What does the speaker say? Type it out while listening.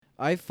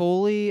I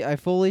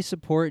fully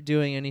support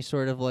doing any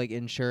sort of like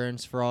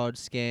insurance fraud,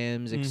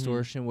 scams,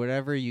 extortion,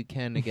 whatever you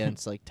can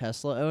against like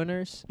Tesla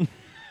owners.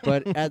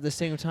 But at the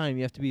same time,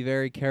 you have to be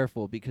very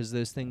careful because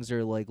those things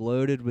are like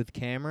loaded with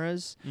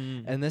cameras.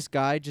 And this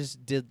guy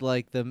just did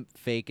like the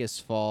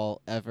fakest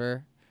fall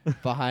ever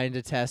behind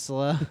a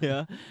Tesla.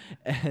 Yeah.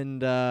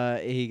 And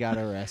he got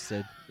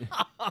arrested.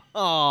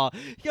 Oh,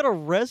 he got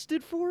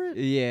arrested for it?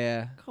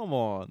 Yeah, Come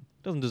on.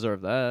 Doesn't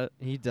deserve that.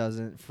 he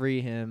doesn't.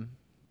 Free him.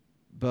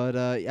 But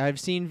I've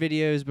seen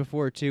videos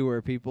before too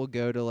where people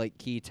go to like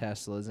key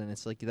Teslas and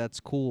it's like that's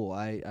cool.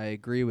 I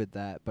agree with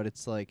that, but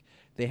it's like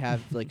they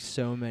have like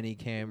so many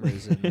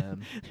cameras in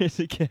them. There's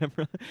a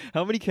camera.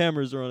 How many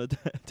cameras are on a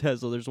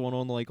Tesla? There's one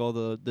on like all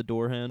the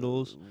door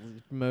handles.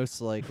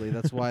 Most likely,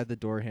 that's why the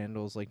door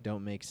handles like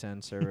don't make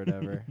sense or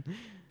whatever.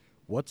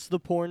 What's the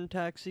porn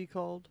taxi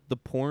called? The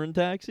porn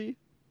taxi?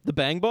 The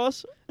bang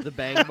bus? The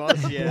bang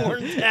bus, yeah.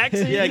 Porn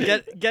taxi? Yeah,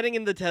 getting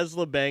in the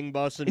Tesla bang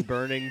bus and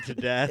burning to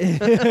death.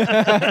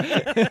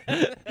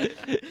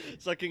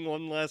 Sucking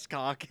one last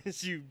cock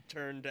as you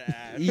turn to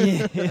ash.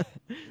 Yeah.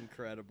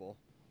 Incredible.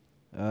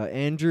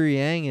 Andrew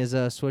Yang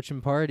is switching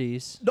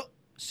parties. No,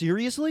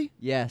 seriously?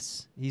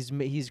 Yes,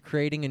 he's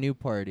creating a new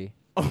party.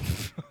 Oh,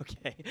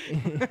 okay.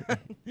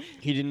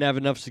 He didn't have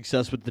enough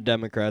success with the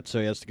Democrats,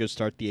 so he has to go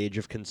start the Age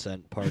of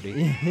Consent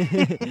party.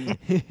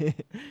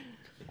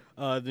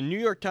 The New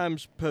York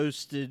Times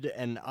posted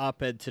an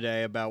op-ed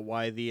today about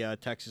why the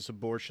Texas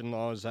abortion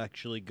law is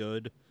actually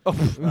good.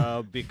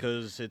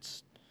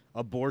 Because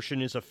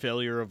abortion is a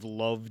failure of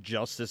love,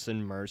 justice,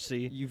 and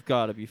mercy. You've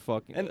got to be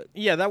fucking... And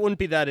yeah, that wouldn't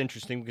be that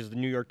interesting because the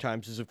New York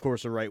Times is, of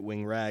course, a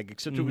right-wing rag,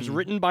 except it was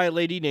written by a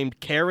lady named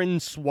Karen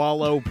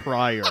Swallow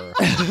Pryor.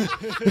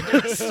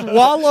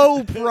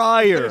 Swallow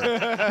Pryor.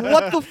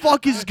 What the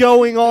fuck is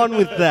going on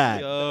with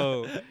that?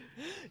 Yo.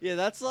 Yeah,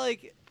 that's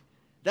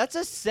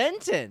a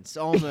sentence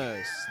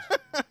almost.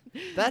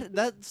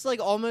 That's like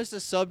almost a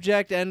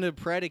subject and a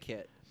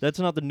predicate. That's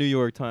not the New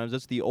York Times.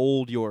 That's the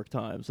old York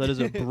Times. That is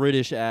a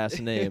British-ass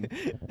name.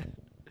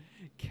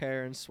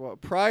 Karen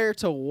Prior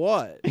to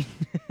what?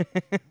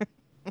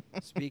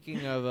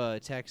 Speaking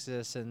of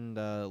Texas and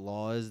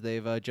laws,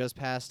 they've just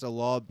passed a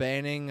law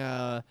banning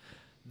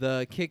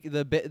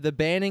the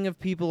banning of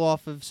people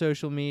off of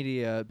social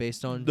media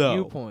based on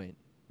viewpoint.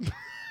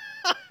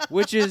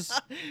 Which is,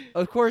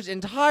 of course,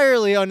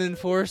 entirely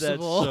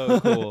unenforceable.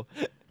 That's so cool.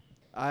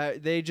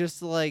 They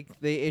just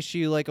they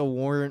issue like a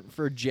warrant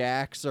for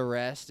Jack's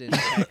arrest in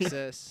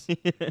Texas.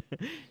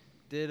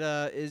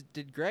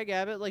 Did Greg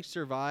Abbott like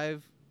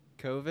survive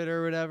COVID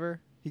or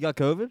whatever? He got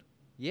COVID?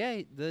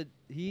 Yeah,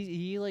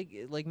 he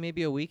like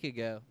maybe a week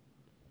ago.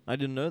 I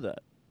didn't know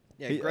that.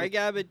 Yeah, Greg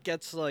Abbott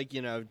gets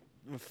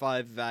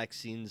 5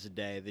 vaccines a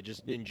day. They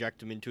just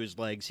inject him into his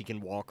legs. He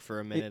can walk for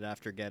a minute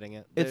after getting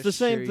it. It's the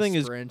same thing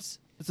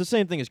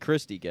as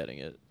Christie getting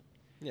it.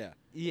 Yeah.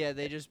 Yeah,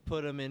 they just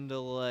put him into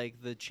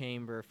the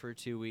chamber for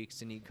 2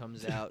 weeks and he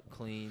comes out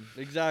clean.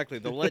 Exactly.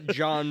 They'll let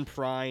John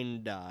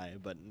Prine die,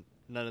 but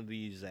none of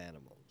these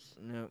animals.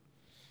 No.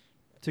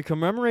 To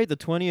commemorate the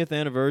 20th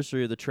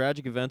anniversary of the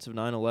tragic events of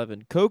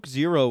 9/11, Coke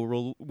Zero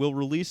will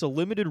release a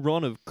limited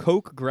run of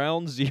Coke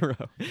Ground Zero.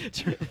 Really?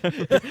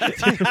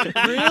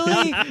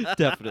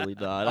 Definitely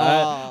not.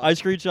 I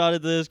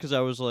screenshotted this because I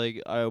was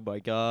like, oh my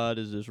god,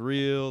 is this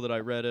real? Then I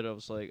read it. I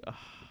was like,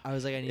 I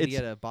was like, I need to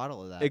get a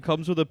bottle of that. It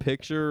comes with a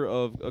picture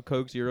of a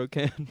Coke Zero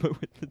can,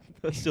 but with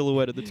the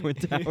silhouette of the Twin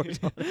Towers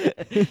on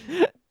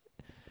it.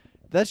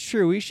 That's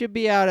true. We should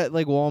be out at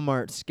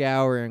Walmart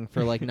scouring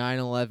for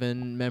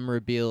 9/11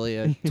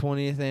 memorabilia,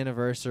 20th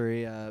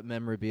anniversary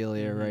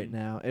memorabilia right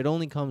now. It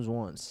only comes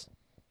once.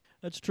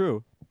 That's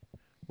true.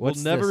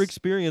 What's we'll never this?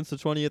 experience the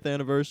 20th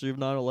anniversary of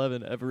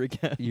 9/11 ever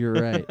again. You're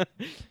right.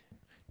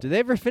 Did they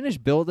ever finish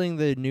building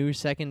the new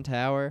second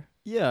tower?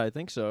 Yeah, I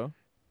think so.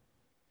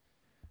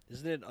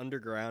 Isn't it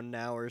underground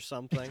now or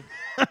something?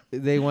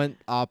 They went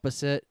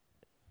opposite.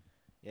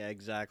 Yeah,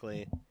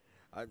 exactly.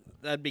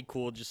 That'd be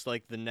cool. Just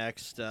the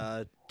next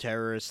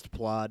terrorist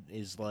plot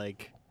is a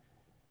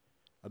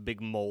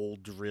big mole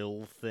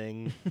drill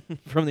thing.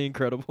 From The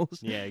Incredibles.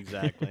 Yeah,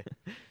 exactly.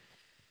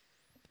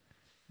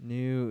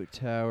 New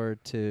Tower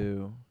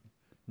 2.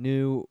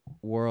 New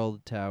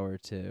World Tower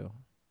 2.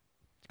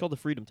 It's called the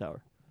Freedom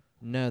Tower.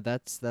 No,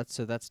 that's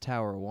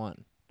Tower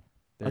 1.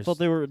 I thought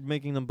they were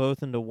making them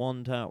both into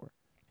one tower.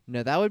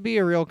 No, that would be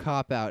a real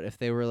cop-out if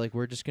they were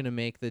we're just going to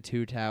make the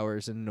two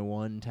towers into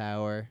one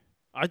tower.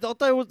 I thought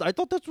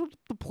that's what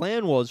the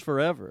plan was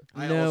forever.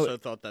 I No, also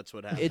thought that's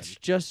what happened. It's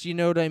just, you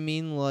know what I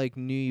mean?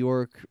 New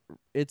York,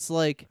 it's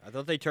I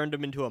thought they turned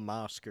him into a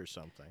mosque or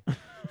something.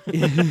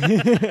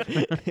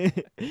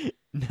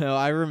 No,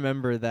 I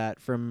remember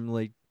that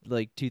from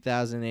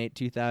 2008,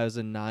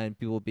 2009,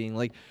 people being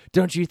like,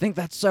 don't you think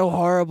that's so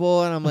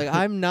horrible? And I'm like,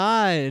 I'm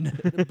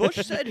 9.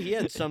 Bush said he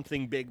had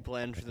something big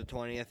planned for the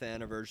 20th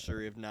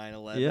anniversary of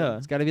 9/11. Yeah.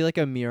 It's got to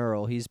be a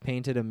mural. He's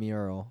painted a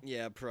mural.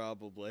 Yeah,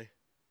 probably.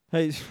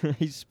 Hey,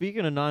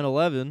 speaking of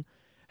 9/11,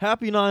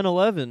 Happy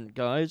 9/11,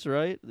 guys,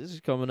 right? This is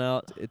coming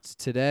out It's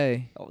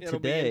today. It'll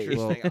today. be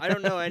interesting. I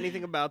don't know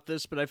anything about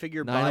this, but I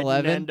figure 9/11?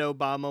 Biden and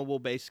Obama will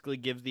basically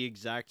give the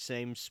exact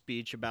same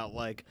speech about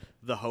like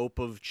the hope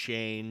of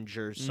change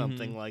or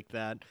something like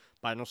that.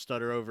 Biden will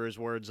stutter over his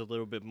words a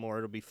little bit more.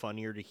 It'll be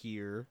funnier to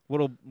hear.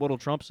 What'll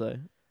Trump say?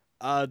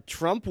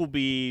 Trump will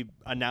be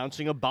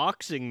announcing a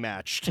boxing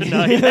match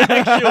tonight,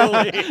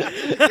 actually.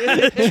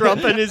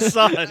 Trump and his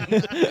son.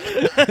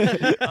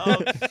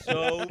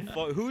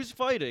 Who's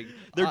fighting?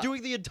 They're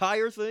doing the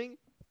entire thing?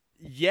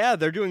 Yeah,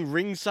 they're doing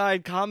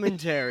ringside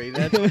commentary.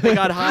 That's what they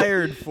got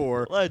hired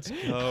for. Let's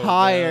go.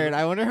 Hired.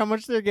 I wonder how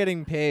much they're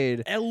getting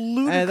paid. A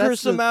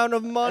ludicrous the- amount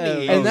of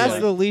money. And that's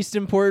like, the least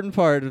important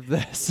part of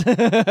this.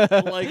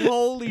 like,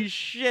 holy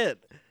shit.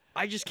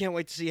 I just can't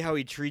wait to see how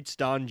he treats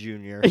Don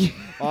Jr.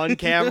 on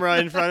camera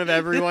in front of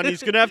everyone.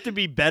 He's going to have to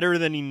be better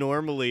than he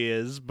normally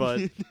is,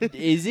 but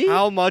Is he?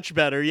 how much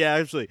better? Yeah,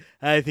 actually,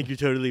 I think you're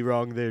totally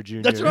wrong there,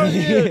 Jr. That's right.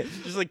 Yeah.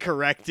 Just like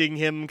correcting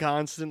him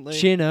constantly.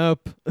 Chin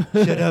up.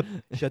 Shut up.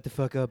 Shut the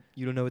fuck up.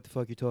 You don't know what the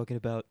fuck you're talking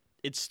about.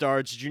 It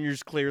starts.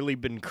 Junior's clearly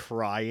been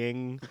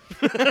crying.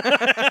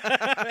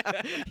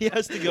 He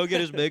has to go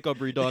get his makeup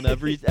redone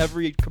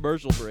every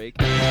commercial break.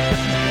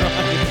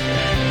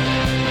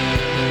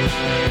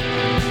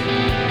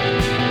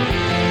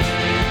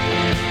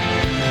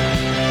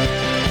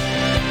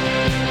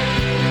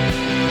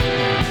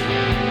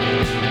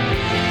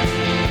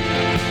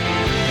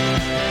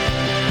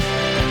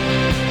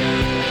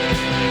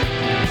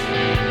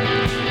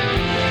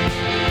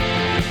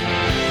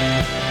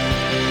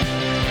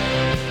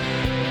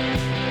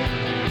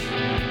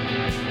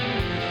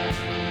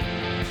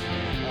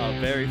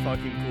 Very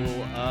fucking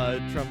cool.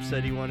 Trump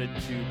said he wanted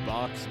to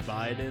box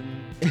Biden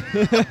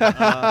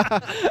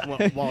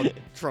while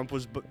Trump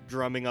was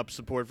drumming up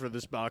support for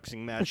this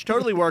boxing match.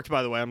 Totally worked,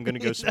 by the way. I'm going to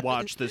go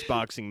watch this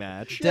boxing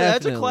match. Yeah,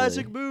 that's a Definitely.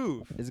 classic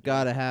move. It's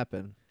gotta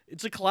happen.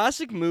 It's a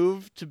classic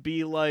move to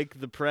be like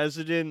the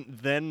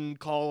president, then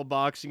call a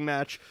boxing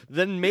match,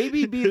 then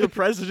maybe be the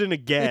president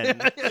again.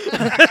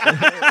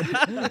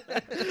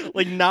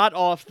 Like, not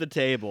off the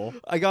table.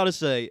 I gotta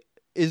say,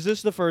 is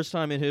this the first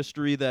time in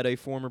history that a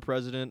former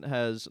president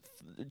has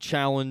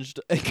challenged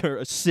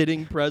a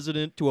sitting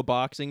president to a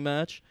boxing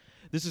match?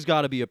 This has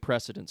got to be a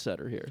precedent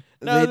setter here.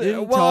 No, They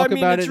didn't well, talk I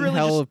mean, about it's it in really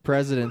Hell just- of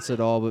Presidents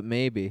at all, but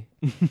maybe.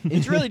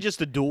 It's really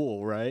just a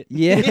duel, right?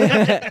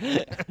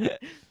 Yeah.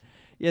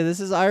 Yeah, this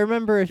is. I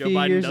remember a Joe few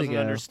Biden years doesn't ago.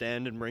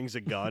 understand and brings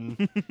a gun.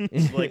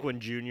 It's like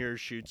when Junior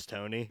shoots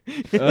Tony.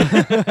 If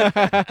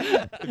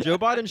Joe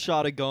Biden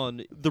shot a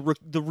gun,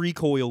 the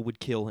recoil would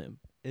kill him.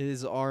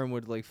 His arm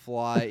would like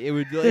fly. It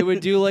would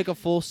do like a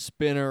full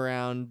spin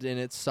around in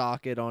its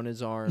socket on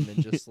his arm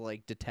and just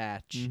like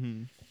detach.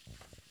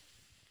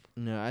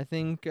 No, I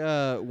think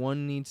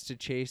one needs to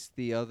chase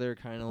the other,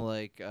 kind of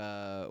like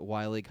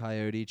Wile E.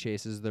 Coyote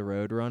chases the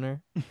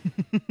Roadrunner.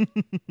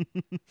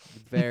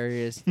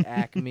 Various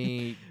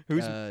Acme.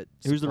 Who's the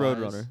supplies.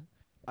 Roadrunner?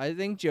 I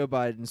think Joe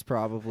Biden's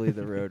probably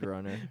the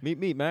Roadrunner.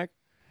 Meet Mac.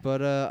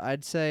 But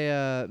I'd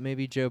say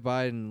maybe Joe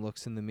Biden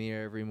looks in the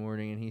mirror every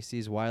morning and he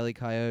sees Wile E.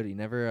 Coyote,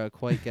 never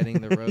quite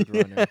getting the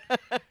Roadrunner.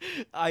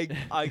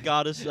 I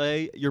gotta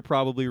say, you're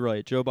probably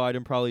right. Joe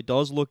Biden probably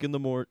does look in the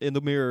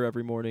mirror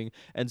every morning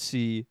and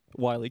see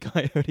Wile E.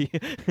 Coyote.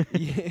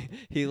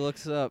 He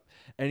looks up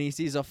and he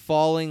sees a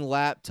falling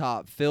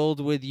laptop filled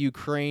with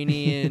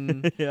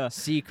Ukrainian Yeah.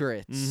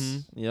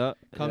 secrets Yeah.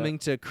 coming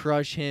to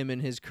crush him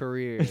in his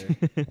career.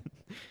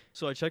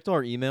 So I checked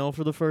our email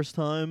for the first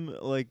time,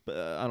 like,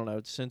 I don't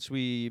know, since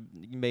we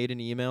made an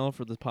email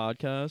for the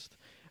podcast.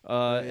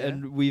 Yeah?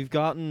 And we've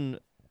gotten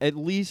at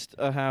least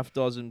a half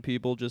dozen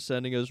people just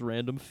sending us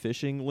random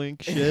phishing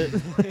link shit,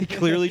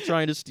 clearly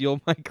trying to steal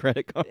my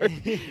credit card.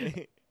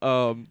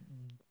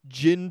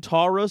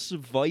 Jintaurus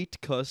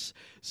Vitkus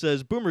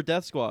says, Boomer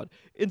Death Squad,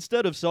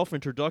 instead of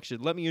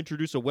self-introduction, let me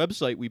introduce a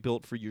website we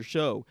built for your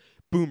show.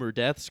 Boomer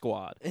Death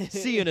Squad.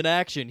 See it in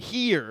action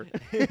here.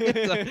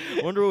 I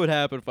wonder what would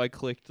happen if I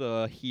clicked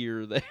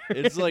here there.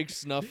 It's like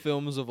snuff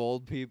films of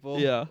old people.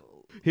 Yeah.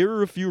 Here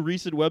are a few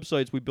recent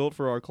websites we built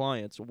for our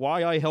clients.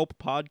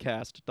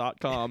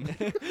 whyihelppodcast.com.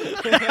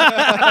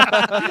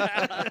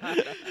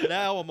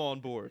 Now I'm on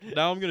board.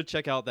 Now I'm going to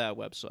check out that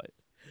website.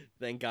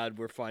 Thank God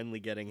we're finally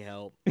getting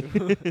help.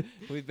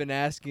 We've been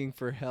asking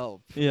for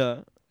help. Yeah.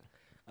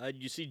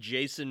 You see,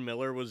 Jason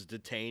Miller was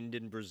detained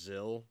in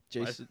Brazil.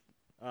 Jason.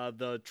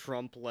 The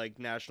Trump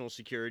national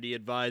security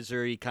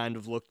advisor. He kind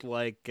of looked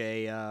like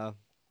a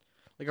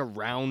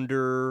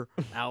rounder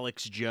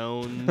Alex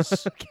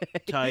Jones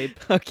type.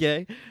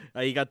 Okay.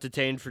 He got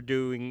detained for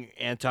doing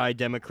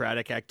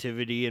anti-democratic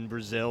activity in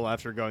Brazil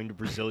after going to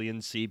Brazilian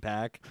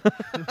CPAC.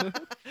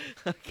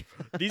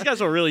 These guys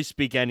don't really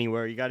speak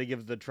anywhere. You got to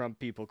give the Trump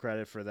people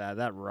credit for that.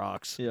 That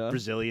rocks. Yeah.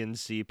 Brazilian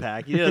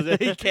CPAC.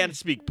 He can't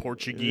speak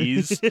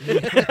Portuguese.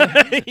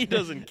 He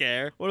doesn't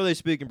care. What do they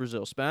speak in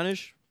Brazil?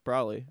 Spanish?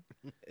 Probably.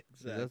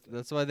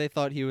 That's why they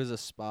thought he was a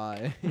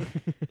spy.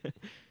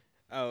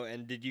 Oh,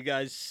 and did you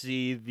guys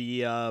see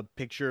the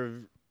picture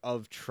of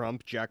of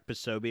Trump Jack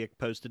Posobiec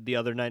posted the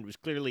other night was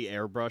clearly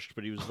airbrushed,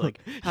 but he was like,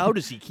 how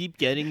does he keep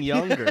getting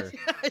younger?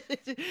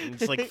 And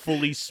it's like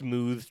fully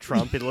smooth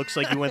Trump. It looks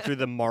like he went through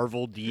the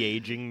Marvel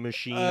de-aging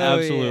machine. Oh,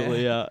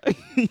 Absolutely, yeah.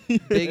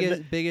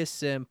 biggest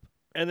simp.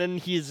 And then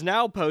he has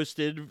now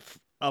posted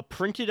a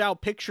printed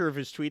out picture of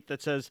his tweet that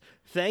says,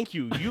 "Thank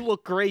you. You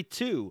look great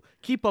too.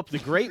 Keep up the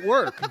great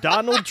work.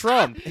 Donald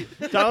Trump."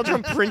 Donald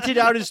Trump printed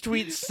out his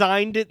tweet,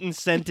 signed it, and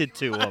sent it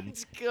to him.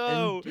 Let's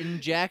go. And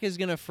Jack is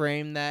gonna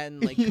frame that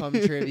and like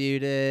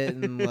contribute it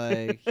and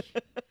like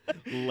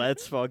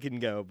Let's fucking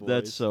go, boys.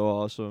 That's so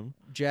awesome.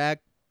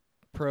 Jack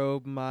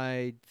probe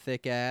my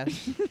thick ass.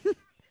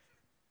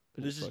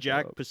 This is Fuck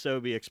Jack up.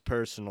 Posobiec's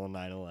personal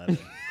 9/11.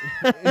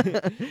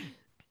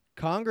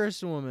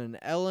 Congresswoman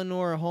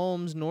Eleanor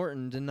Holmes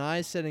Norton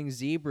denies setting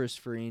zebras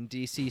free in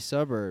D.C.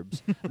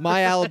 suburbs.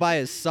 My alibi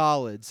is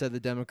solid, said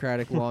the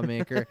Democratic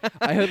lawmaker.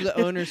 I hope the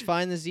owners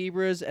find the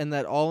zebras and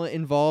that all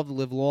involved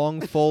live long,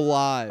 full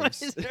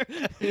lives.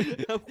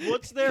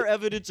 What's their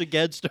evidence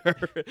against her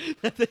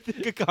that they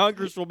think a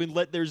congresswoman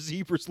let their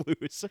zebras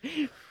loose?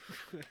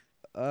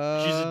 She's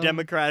a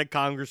Democratic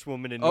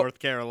congresswoman in North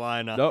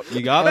Carolina. No,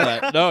 you got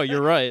that. No,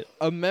 you're right.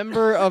 A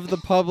member of the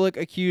public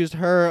accused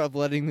her of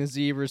letting the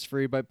zebras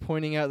free by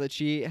pointing out that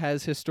she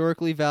has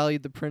historically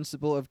valued the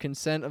principle of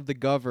consent of the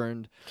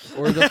governed,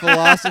 or the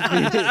philosophy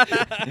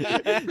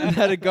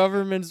that a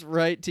government's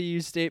right to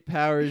use state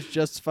power is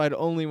justified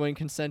only when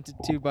consented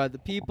to by the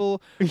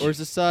people or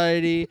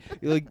society.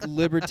 Like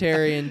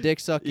libertarian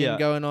dick sucking Yeah.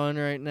 going on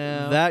right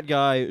now. That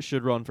guy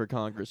should run for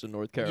Congress in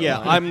North Carolina. Yeah,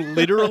 I'm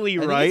literally I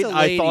think right. it's a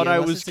I lady, thought I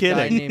unless was it's a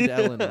guy kidding. named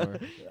Eleanor.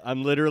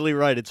 I'm literally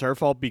right. It's her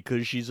fault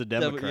because she's a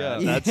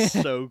Democrat. yeah. That's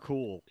so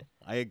cool.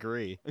 I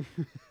agree.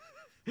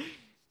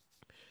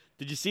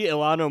 Did you see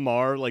Ilhan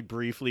Omar like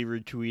briefly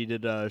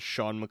retweeted a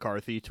Sean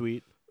McCarthy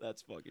tweet?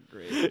 That's fucking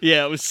great.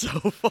 Yeah, it was so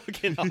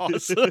fucking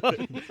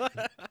awesome.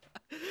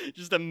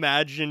 Just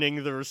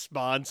imagining the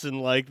response in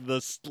like the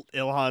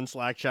Ilhan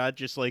Slack chat,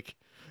 just like,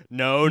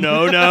 no,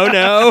 no, no,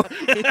 no.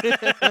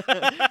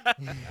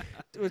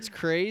 What's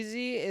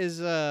crazy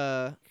is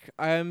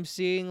I'm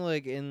seeing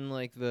like in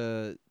like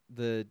the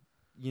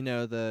you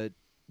know the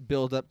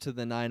build up to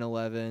the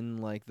 9/11,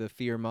 like the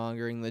fear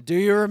mongering, the do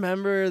you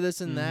remember this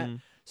and that.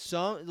 Mhm.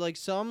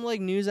 Some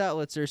news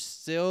outlets are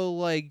still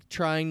like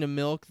trying to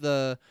milk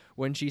the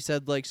when she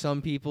said like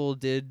some people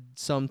did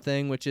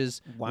something, which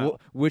is Wow.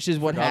 which is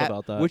what Forgot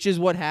about that. which is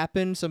what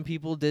happened. Some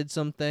people did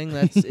something.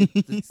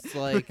 It's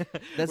like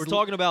that's We're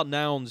talking about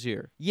nouns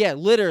here. yeah,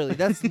 literally.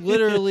 That's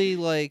literally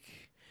like.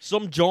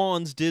 Some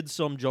Johns did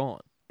some John.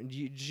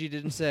 She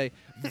didn't say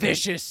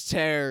vicious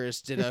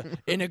terrorist did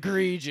an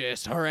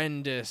egregious,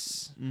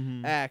 horrendous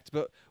act,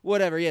 but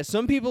whatever. Yeah,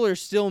 some people are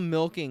still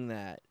milking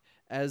that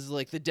as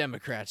like the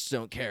Democrats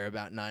don't care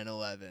about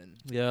 9/11.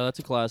 Yeah, that's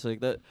a classic.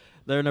 That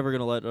they're never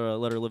gonna let her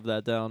live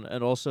that down,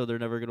 and also they're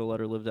never gonna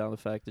let her live down the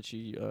fact that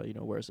she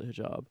wears a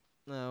hijab.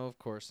 No, of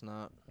course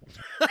not.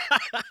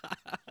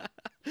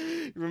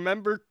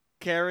 Remember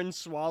Karen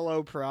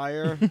Swallow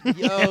Pryor?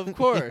 Yeah, of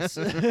course.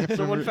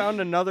 Someone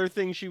found another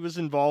thing she was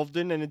involved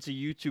in, and it's a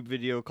YouTube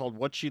video called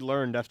 "What She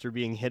Learned After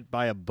Being Hit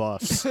by a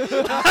Bus."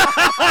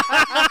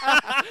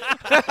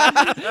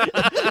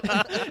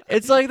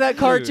 It's like that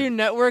Cartoon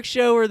Network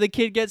show where the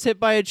kid gets hit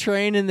by a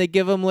train and they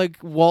give him like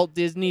Walt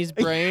Disney's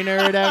brain or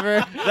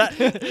whatever.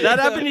 That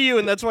happened to you,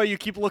 and that's why you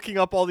keep looking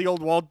up all the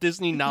old Walt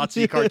Disney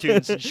Nazi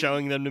cartoons and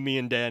showing them to me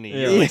and Danny.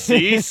 You're Yeah. like,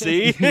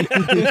 see?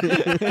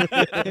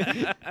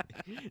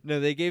 No,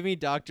 they gave me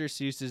Dr.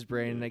 Seuss's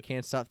brain, and I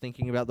can't stop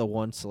thinking about the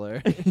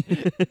Onceler.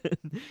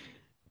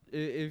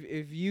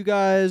 If you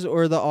guys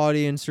or the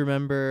audience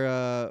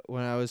remember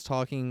when I was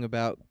talking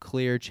about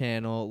Clear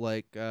Channel,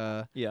 like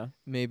Yeah.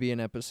 maybe an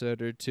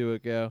episode or two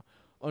ago,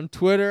 on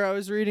Twitter I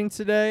was reading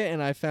today,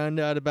 and I found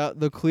out about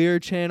the Clear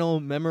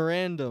Channel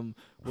Memorandum,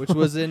 which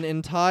was an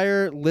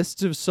entire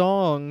list of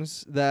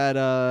songs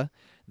that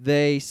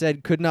they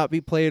said could not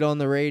be played on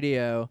the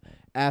radio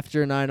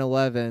after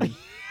 9/11.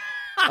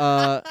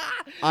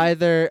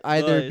 Either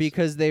Nice.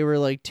 because they were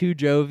like too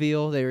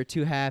jovial, they were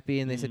too happy,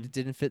 and they said Mhm. it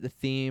didn't fit the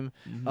theme.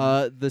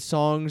 Mm-hmm. The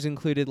songs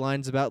included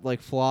lines about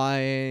like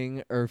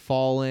flying or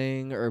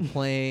falling or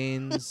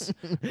planes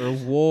or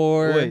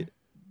war. Wait,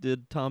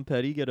 did Tom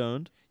Petty get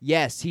owned?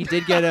 Yes, he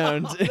did get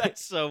owned.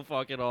 That's so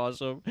fucking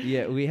awesome.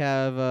 Yeah, we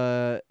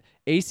have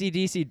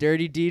AC/DC,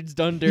 Dirty Deeds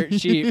Done Dirt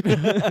Cheap. We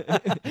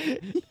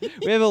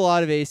have a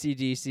lot of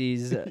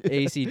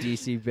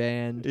AC/DC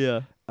band.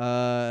 Yeah.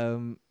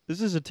 Um, This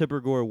is a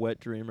Tipper Gore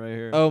wet dream right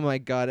here. oh my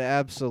God,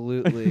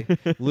 absolutely.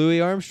 Louis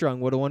Armstrong,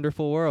 What a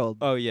Wonderful World.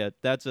 Oh yeah,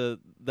 that's a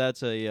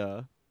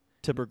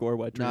Tipper Gore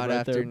wet dream Not right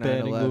after there,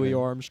 banning 9/11. Louis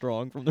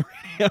Armstrong from the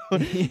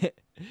radio.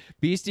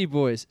 Beastie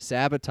Boys,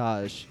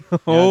 Sabotage.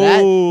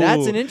 Oh, Now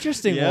that's an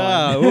interesting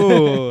yeah, one.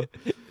 ooh.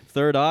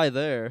 Third eye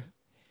there.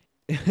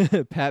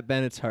 Pat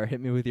Bennett's Heart,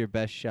 Hit Me With Your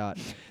Best Shot.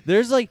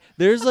 There's like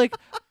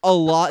a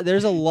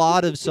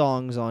lot of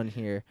songs on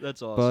here.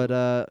 That's awesome.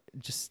 But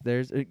just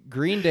there's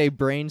Green Day,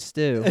 Brain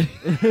Stew.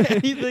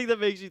 Anything that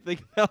makes you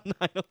think about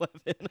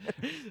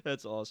 9/11.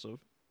 That's awesome.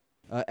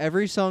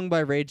 Every song by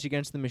Rage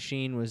Against the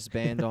Machine was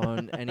banned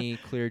on any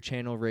Clear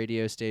Channel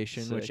radio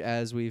station, which, Sick.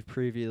 as we've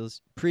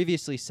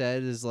previously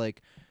said, is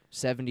like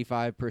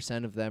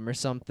 75% of them or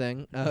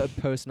something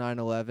post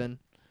 9/11.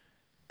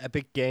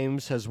 Epic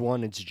Games has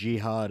won its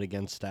jihad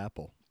against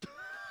Apple.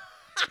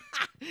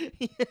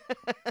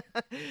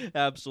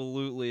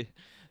 Absolutely,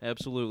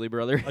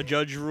 brother. A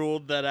judge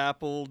ruled that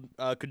Apple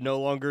could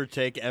no longer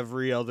take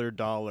every other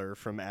dollar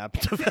from app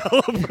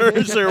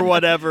developers or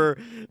whatever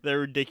their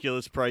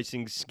ridiculous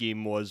pricing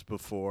scheme was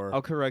before.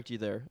 I'll correct you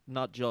there.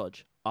 Not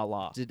judge.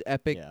 Allah. Did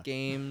Epic Yeah.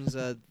 Games,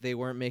 they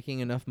weren't making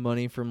enough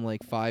money from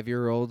like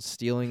 5-year-olds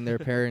stealing their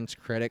parents'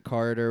 credit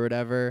card or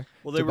whatever?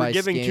 Well, they to were buy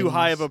giving too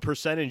high of a skins?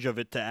 percentage of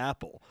it to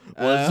Apple.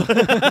 Oh.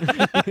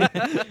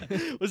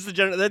 Was the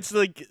general?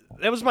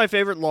 That was my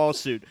favorite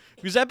lawsuit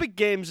because Epic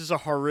Games is a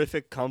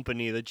horrific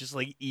company that just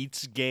like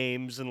eats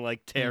games and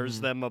like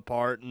tears them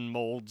apart and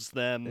molds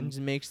them. And just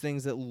makes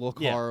things that look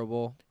Yeah.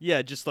 horrible.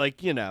 Yeah, just like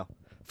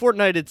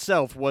Fortnite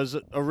itself was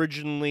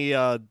originally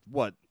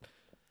like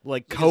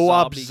Like a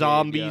co-op zombie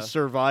zombie game, yeah.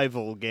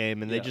 survival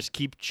game, and they Yeah. just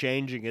keep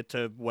changing it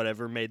to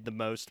whatever made the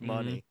most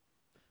money.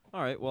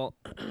 All right. Well,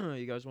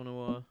 you guys want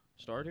to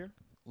start here?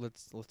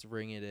 Let's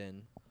ring it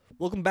in.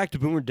 Welcome back to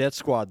Boomer Death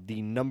Squad,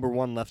 the number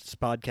one leftist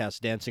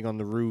podcast dancing on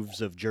the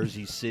roofs of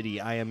Jersey City.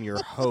 I am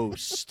your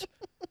host,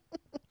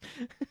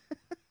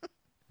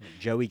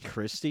 Joey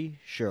Christie.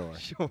 Sure,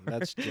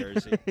 that's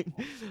Jersey.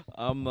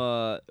 I'm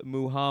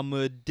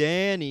Muhammad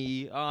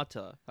Danny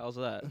Atta. How's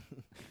that?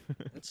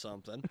 That's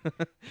something.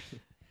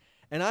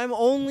 And I'm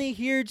only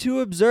here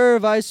to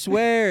observe, I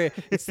swear.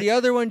 It's the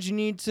other ones you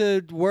need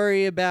to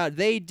worry about.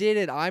 They did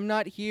it. I'm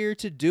not here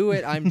to do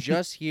it. I'm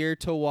just here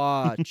to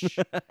watch.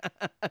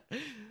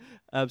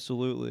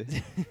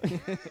 Absolutely.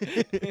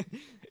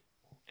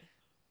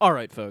 All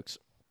right, folks.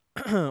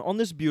 On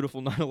this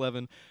beautiful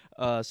 9/11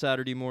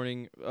 Saturday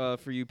morning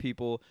for you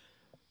people,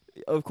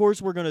 of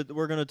course we're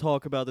gonna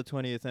talk about the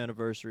 20th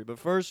anniversary. But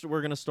first,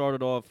 we're gonna start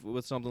it off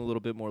with something a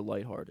little bit more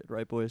lighthearted,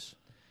 right, boys?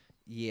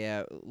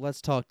 Yeah,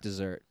 let's talk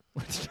dessert.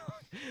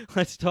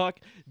 Let's talk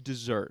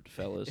dessert,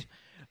 fellas.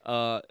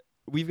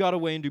 We've got a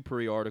Wayne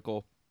Dupree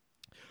article.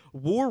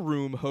 War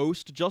Room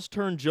host just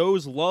turned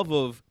Joe's love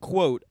of,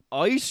 quote,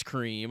 ice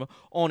cream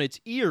on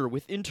its ear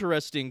with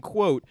interesting,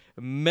 quote,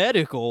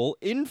 medical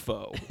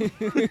info.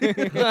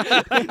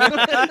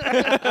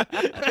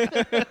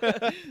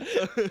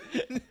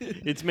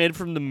 It's made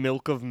from the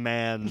milk of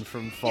man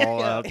from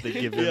Fallout. They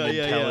give him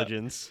Yeah.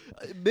 intelligence.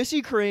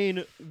 Missy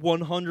Crane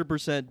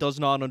 100%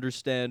 does not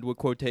understand what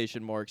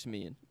quotation marks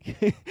mean.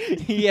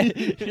 Yeah,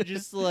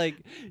 just like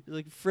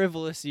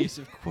frivolous use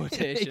of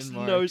quotation Makes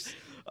marks. no s-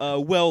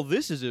 well,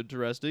 this is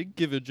interesting,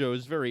 given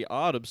Joe's very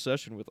odd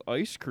obsession with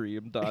ice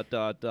cream, ...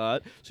 So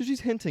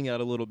she's hinting at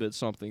a little bit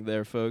something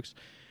there, folks.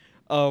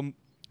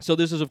 So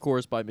this is, of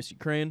course, by Missy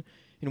Crane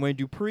and Wayne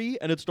Dupree,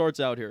 and it starts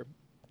out here.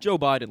 Joe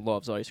Biden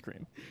loves ice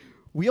cream.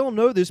 We all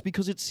know this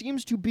because it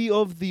seems to be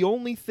of the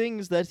only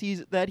things that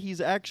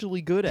he's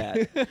actually good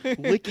at.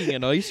 Licking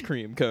an ice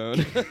cream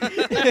cone.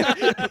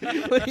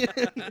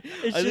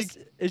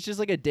 It's just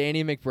like a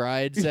Danny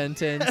McBride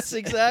sentence. Yes,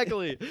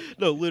 exactly.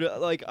 No,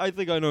 like I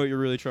think I know what you're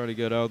really trying to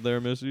get out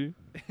there, Missy.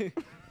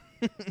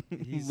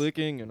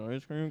 Licking an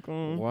ice cream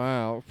cone.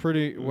 Wow,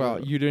 pretty. Wow,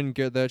 you didn't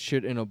get that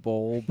shit in a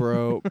bowl,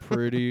 bro.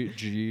 Pretty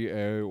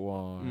GAY.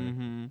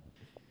 Mm-hmm.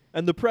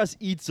 And the press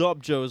eats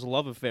up Joe's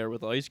love affair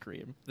with ice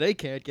cream. They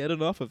can't get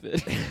enough of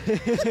it.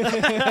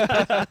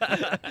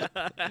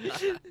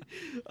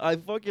 I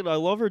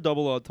love her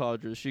double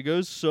entendres. She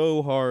goes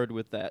so hard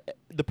with that.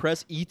 The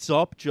press eats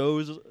up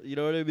Joe's, you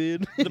know what I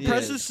mean? The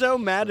press Yeah. is so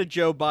mad at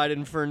Joe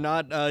Biden for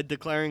not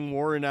declaring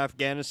war in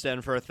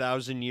Afghanistan for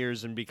 1,000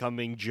 years and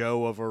becoming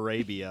Joe of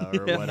Arabia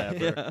or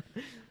whatever. Yeah.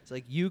 It's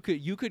like you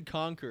could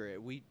conquer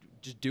it. We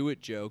just do it,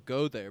 Joe.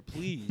 Go there,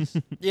 please.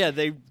 Yeah,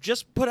 they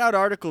just put out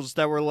articles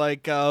that were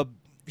like,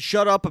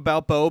 shut up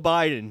about Beau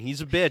Biden.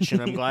 He's a bitch,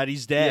 and I'm glad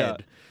he's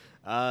dead.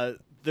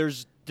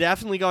 There's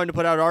definitely going to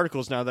put out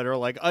articles now that are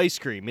like, ice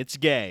cream, it's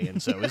gay,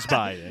 and so is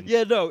Biden.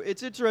 Yeah, no,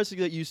 it's interesting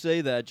that you say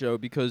that, Joe,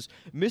 because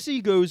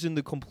Missy goes in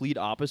the complete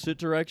opposite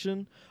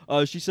direction.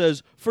 She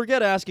says,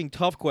 forget asking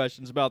tough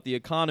questions about the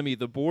economy,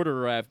 the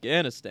border, or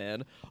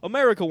Afghanistan.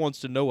 America wants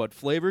to know what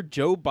flavor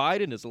Joe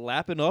Biden is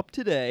lapping up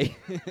today.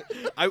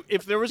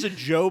 If there was a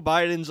Joe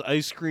Biden's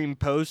ice cream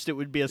post, it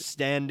would be a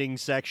standing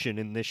section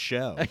in this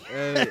show.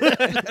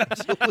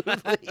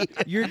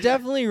 You're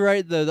definitely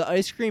right, though. The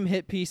ice cream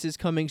hit piece is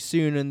coming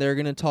soon, and they're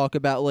gonna talk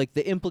about like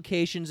the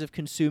implications of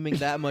consuming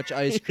that much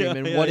ice cream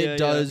and what it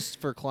does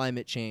for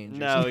climate change. or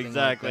No, something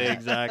like that.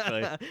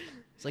 exactly.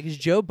 It's like, is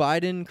Joe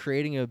Biden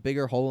creating a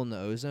bigger hole in the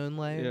ozone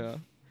layer?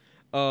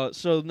 Yeah.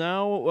 So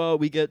now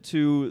we get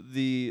to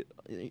the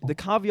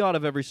caveat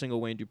of every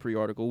single Wayne Dupree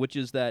article, which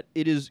is that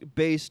it is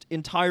based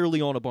entirely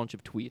on a bunch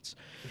of tweets.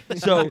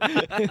 So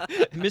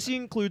Missy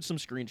includes some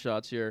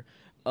screenshots here.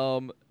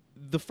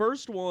 The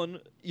first one,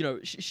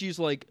 she's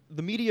like,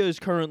 the media is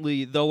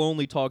currently, they'll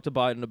only talk to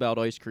Biden about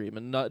ice cream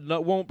and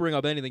not won't bring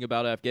up anything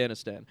about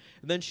Afghanistan.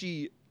 And then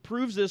she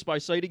proves this by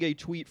citing a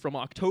tweet from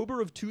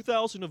October of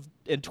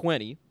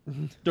 2020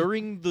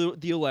 during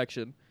the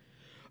election.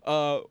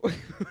 The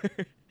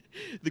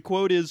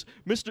quote is,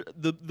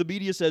 the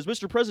media says,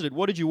 "Mr. President,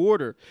 what did you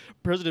order?"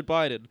 President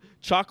Biden,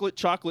 chocolate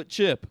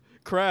chip.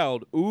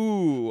 Crowd,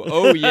 ooh,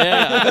 oh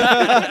yeah.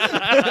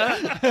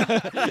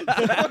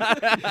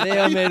 They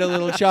all made a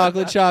little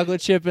chocolate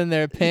chip in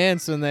their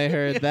pants when they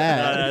heard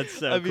that. That's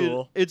so I mean,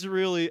 cool. it's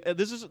really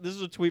this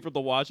is a tweet from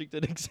the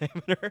Washington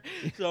Examiner.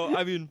 So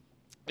I mean,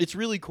 it's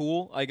really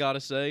cool, I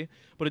gotta say,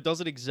 but it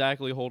doesn't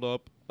exactly hold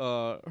up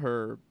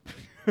her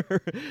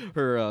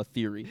her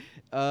theory.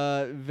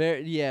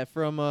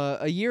 From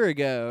a year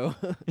ago.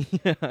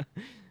 Yeah.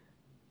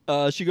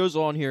 She goes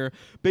on here.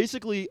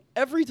 Basically,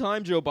 every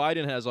time Joe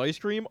Biden has ice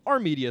cream, our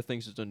media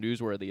thinks it's a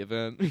newsworthy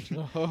event.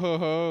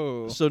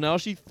 Oh. So now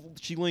she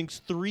links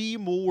 3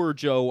 more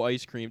Joe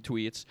ice cream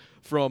tweets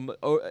from.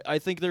 I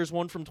think there's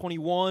one from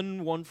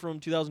 21, one from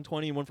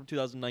 2020, and one from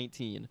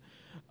 2019.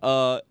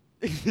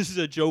 This is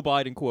a Joe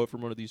Biden quote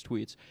from one of these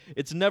tweets.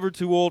 "It's never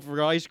too old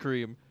for ice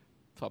cream."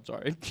 I'm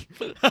sorry.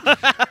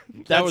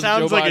 That was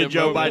sounds like a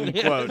Joe moment.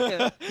 Biden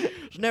quote.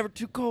 It's never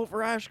too cold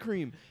for ice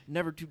cream.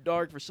 Never too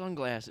dark for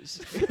sunglasses.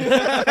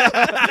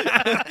 That's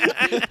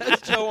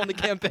Joe on the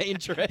campaign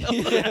trail.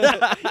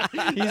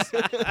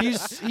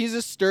 He's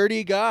a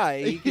sturdy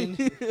guy.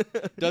 He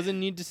doesn't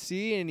need to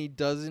see, and he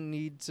doesn't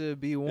need to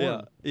be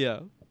warm.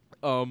 Yeah.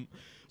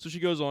 So she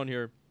goes on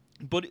here.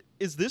 But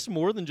is this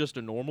more than just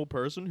a normal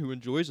person who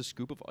enjoys a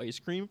scoop of ice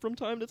cream from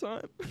time to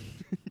time?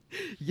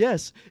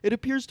 Yes, it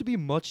appears to be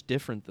much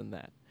different than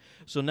that.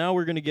 So now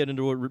we're going to get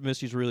into what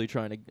Missy's really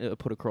trying to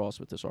put across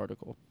with this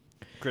article.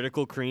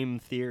 Critical cream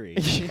theory.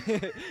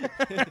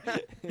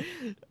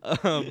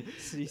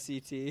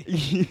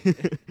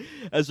 CCT.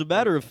 As a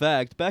matter of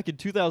fact, back in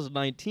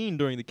 2019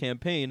 during the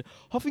campaign,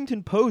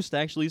 Huffington Post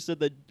actually said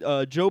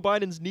that Joe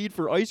Biden's need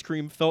for ice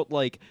cream felt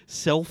like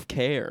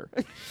self-care.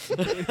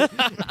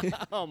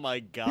 Oh my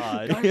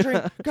God.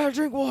 Gotta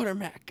drink water,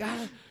 Mac.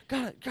 Gotta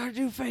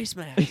do face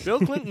mask. Bill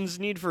Clinton's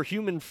need for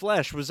human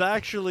flesh was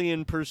actually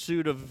in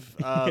pursuit of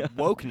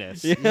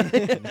wokeness.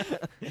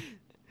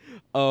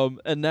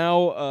 And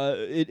now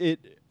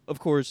it of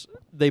course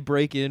they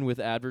break in with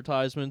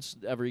advertisements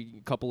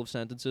every couple of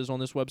sentences on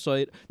this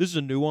website. This is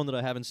a new one that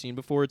I haven't seen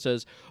before. It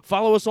says,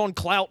 "Follow us on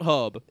Clout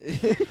Hub."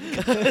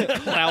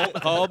 Clout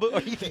Hub?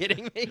 Are you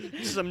kidding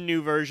me? Some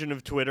new version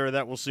of Twitter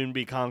that will soon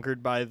be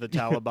conquered by the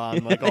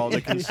Taliban, like all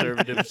the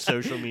conservative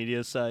social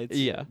media sites.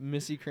 Yeah.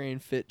 Missy Crane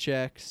fit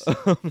checks.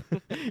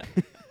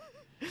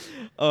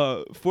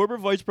 Former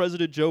Vice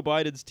President Joe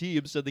Biden's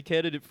team said the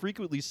candidate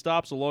frequently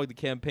stops along the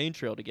campaign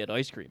trail to get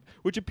ice cream,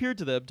 which appeared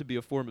to them to be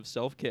a form of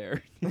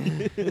self-care.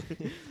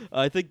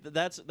 I think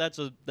that's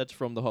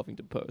from the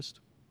Huffington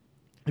Post.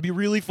 It'd be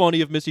really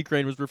funny if Missy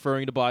Crane was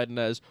referring to Biden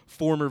as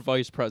former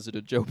Vice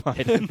President Joe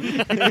Biden.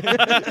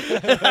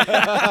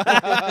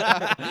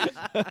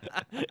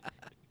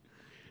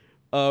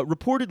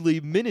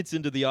 Reportedly, minutes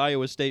into the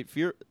Iowa State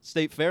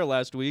Fair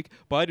last week,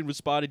 Biden was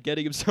spotted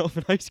getting himself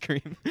an ice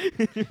cream,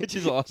 which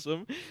is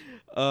awesome.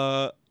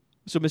 So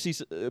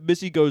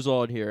Missy goes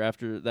on here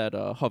after that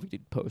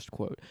Huffington Post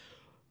quote.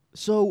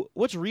 "So,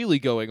 what's really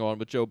going on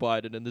with Joe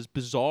Biden and this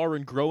bizarre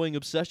and growing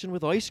obsession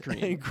with ice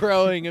cream?"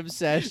 Growing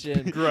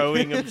obsession.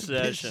 Growing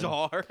obsession.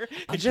 Bizarre.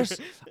 I just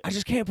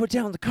can't put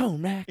down the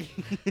cone, Mac.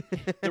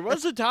 There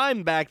was a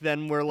time back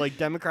then where like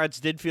Democrats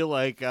did feel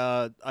like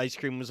ice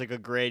cream was like a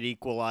great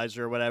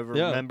equalizer or whatever.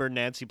 Yeah. Remember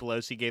Nancy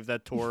Pelosi gave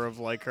that tour of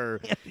like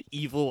her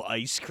evil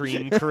ice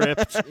cream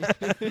crypt.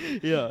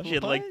 Yeah.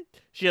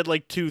 She had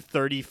like two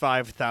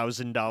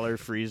 $35,000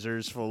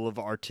 freezers full of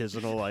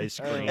artisanal ice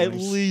cream. At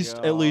least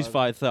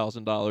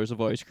 $5,000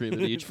 of ice cream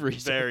in each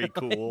freezer. Very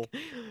cool.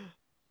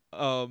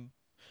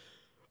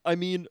 I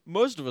mean,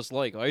 most of us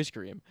like ice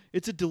cream.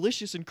 It's a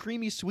delicious and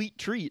creamy sweet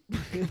treat.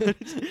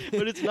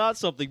 but it's not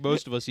something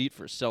most of us eat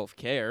for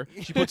self-care.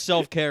 She put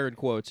self-care in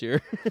quotes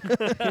here.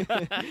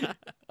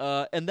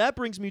 And that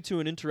brings me to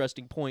an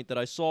interesting point that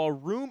I saw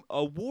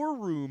a War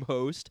Room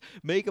host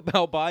make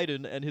about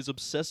Biden and his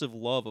obsessive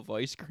love of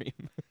ice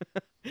cream.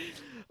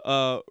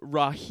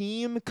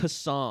 Raheem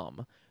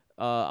Kassam.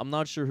 I'm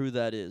not sure who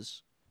that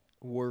is.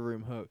 War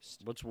Room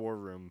host. What's War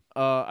Room?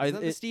 Is that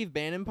the Steve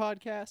Bannon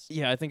podcast?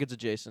 Yeah, I think it's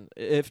adjacent.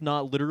 If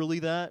not literally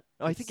that,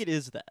 I think it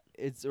is that.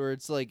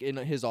 It's like in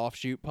his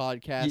offshoot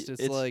podcast.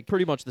 It's like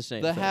pretty much the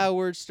same the thing.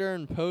 Howard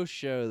Stern post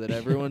show that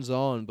everyone's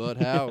on, but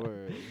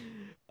Howard.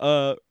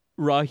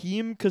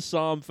 Raheem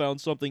Kassam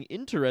found something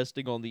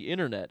interesting on the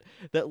internet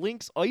that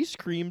links ice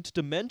cream to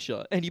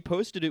dementia, and he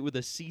posted it with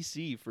a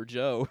CC for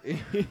Joe.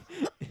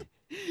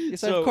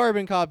 Yes, I've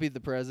carbon copied the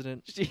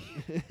president.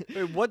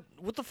 Wait, what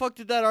the fuck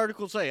did that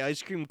article say?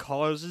 Ice cream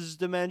causes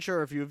dementia,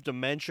 or if you have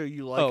dementia,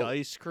 you like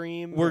ice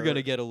cream? We're going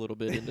to get a little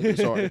bit into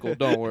this article.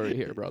 Don't worry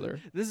here, brother.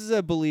 This is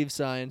a Believe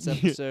Science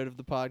episode of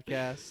the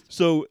podcast.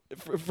 So,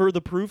 for the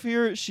proof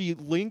here, she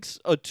links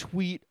a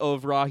tweet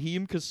of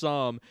Raheem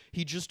Kassam.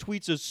 He just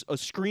tweets a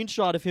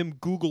screenshot of him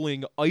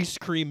Googling ice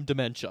cream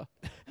dementia.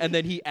 And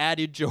then he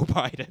added Joe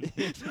Biden.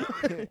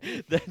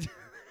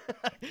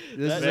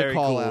 This is a Very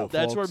call cool. out.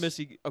 That's where folks.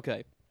 Missy.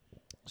 Okay.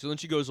 So then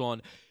she goes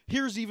on.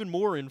 Here's even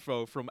more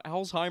info from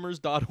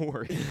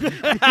Alzheimer's.org.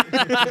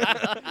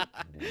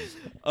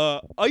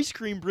 Ice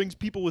cream brings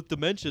people with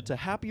dementia to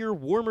happier,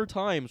 warmer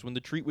times when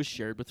the treat was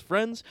shared with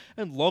friends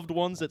and loved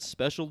ones at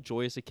special,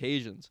 joyous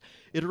occasions.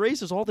 It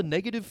erases all the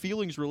negative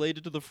feelings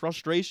related to the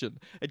frustration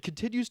and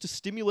continues to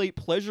stimulate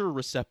pleasure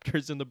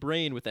receptors in the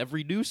brain with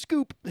every new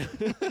scoop.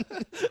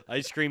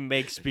 Ice cream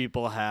makes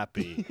people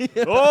happy.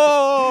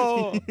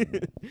 Oh!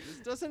 This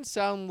doesn't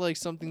sound like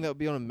something that would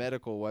be on a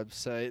medical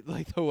website,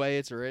 like the way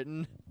it's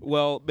written.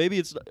 Well, maybe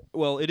it's.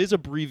 Well, it is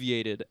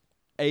abbreviated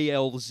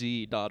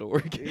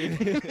ALZ.org.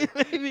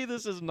 Maybe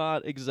this is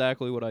not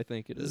exactly what I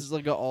think it This is. is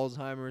like a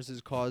Alzheimer's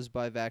is caused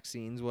by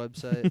vaccines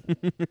website.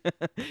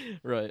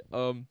 Right.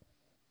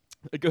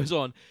 It goes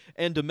on.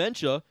 And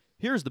dementia,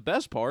 here's the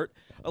best part,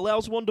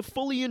 allows one to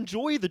fully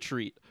enjoy the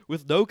treat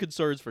with no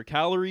concerns for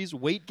calories,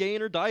 weight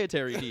gain, or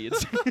dietary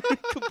needs.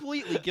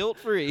 Completely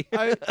guilt-free.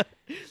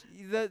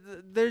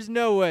 There's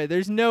no way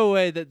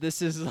that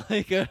this is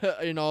like an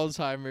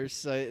Alzheimer's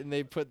site, and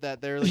they put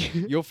that there. Like,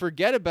 you'll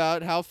forget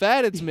about how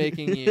fat it's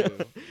making you.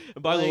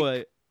 And by the Like,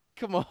 way,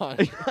 come on.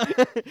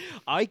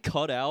 I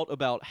cut out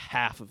about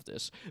half of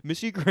this.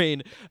 Missy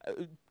Crane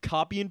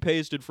copy and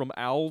pasted from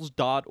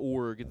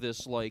owls.org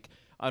this, like,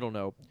 I don't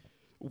know,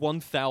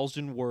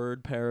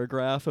 1,000-word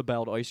paragraph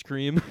about ice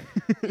cream.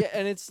 Yeah,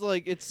 and it's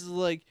like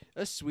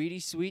a sweetie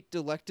sweet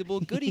delectable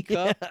goodie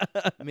cup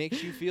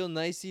makes you feel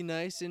nicey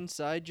nice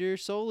inside your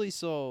souly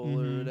soul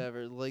or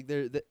whatever. Like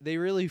they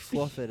really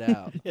fluff it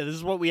out. Yeah, this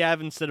is what we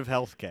have instead of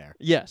healthcare.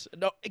 Yes.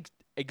 No,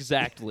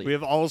 exactly. We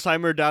have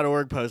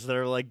Alzheimer.org posts that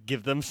are like,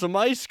 give them some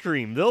ice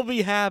cream. They'll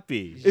be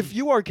happy. If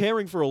you are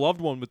caring for a loved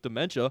one with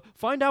dementia,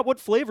 find out what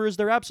flavor is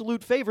their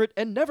absolute favorite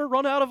and never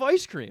run out of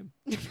ice cream.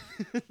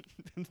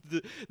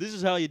 This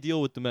is how you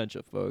deal with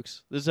dementia,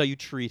 folks. This is how you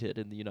treat it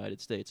in the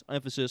United States.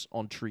 Emphasis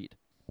on treat.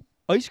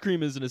 Ice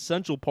cream is an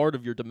essential part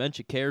of your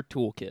dementia care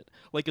toolkit,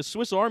 like a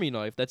Swiss Army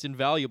knife that's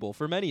invaluable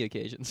for many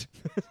occasions.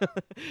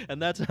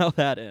 And that's how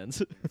that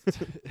ends.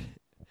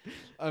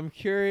 I'm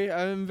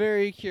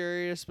very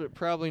curious, but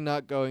probably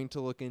not going to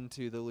look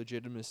into the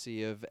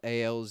legitimacy of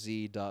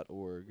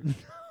ALZ.org.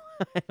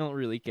 I don't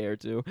really care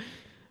to.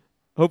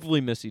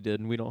 Hopefully Missy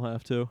did, and we don't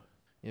have to.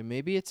 Yeah,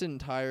 maybe it's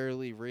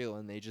entirely real,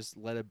 and they just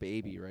let a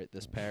baby write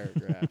this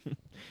paragraph.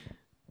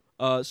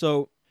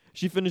 So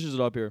she finishes it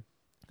up here.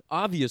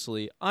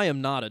 Obviously, I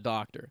am not a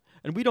doctor,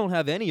 and we don't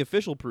have any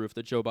official proof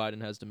that Joe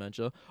Biden has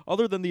dementia,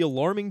 other than the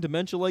alarming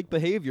dementia-like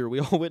behavior we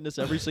all witness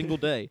every single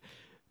day.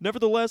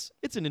 Nevertheless,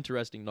 it's an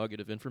interesting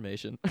nugget of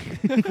information.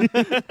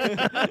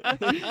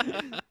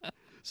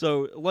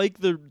 So, like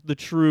the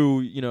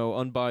true,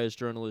 unbiased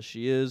journalist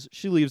she is,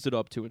 she leaves it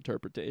up to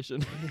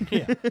interpretation.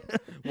 Yeah.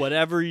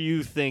 Whatever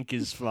you think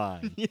is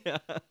fine. Yeah.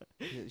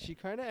 Yeah, she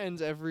kind of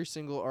ends every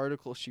single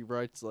article she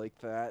writes like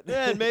that.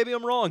 Yeah, and maybe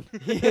I'm wrong.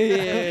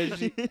 Yeah,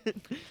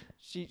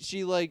 she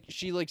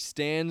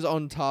stands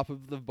on top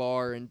of the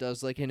bar and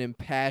does like an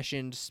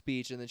impassioned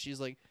speech, and then she's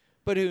like,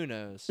 "But who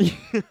knows?"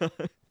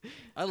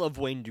 I love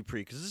Wayne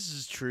Dupree because this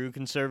is true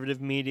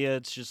conservative media.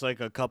 It's just like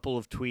a couple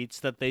of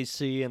tweets that they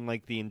see and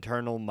like the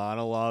internal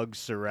monologues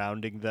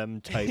surrounding them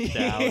typed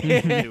out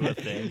into a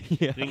thing.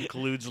 Yeah. It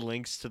includes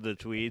links to the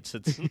tweets.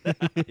 It's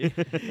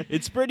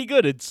it's pretty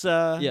good. It's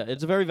Yeah,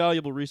 it's a very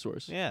valuable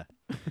resource. yeah.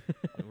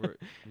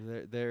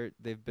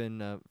 They've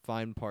been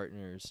fine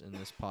partners in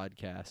this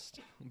podcast.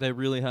 They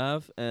really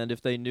have, and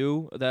if they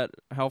knew that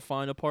how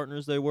fine of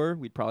partners they were,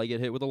 we'd probably get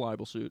hit with a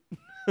libel suit.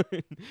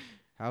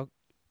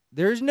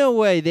 There's no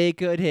way they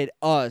could hit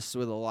us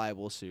with a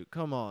libel suit.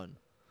 Come on.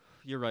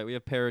 You're right. We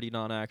have parody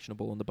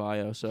non-actionable in the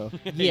bio, so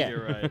Yeah.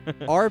 You're right.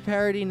 Our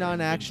parody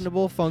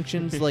non-actionable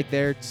functions like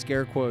their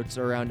scare quotes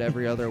around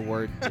every other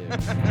word do.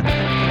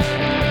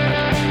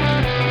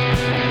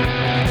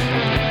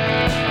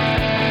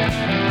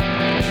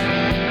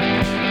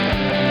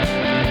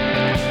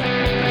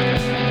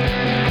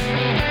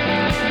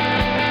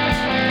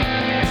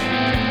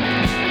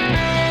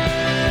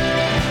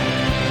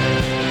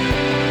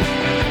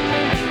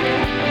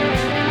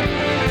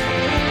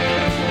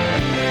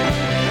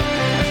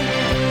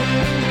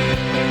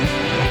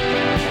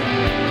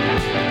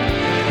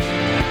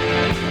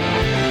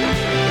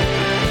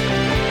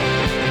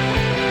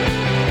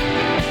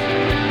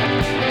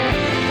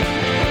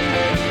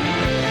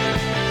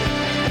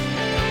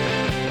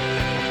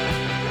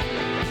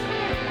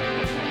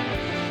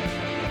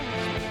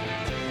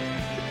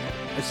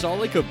 I saw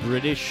like a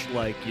British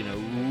leak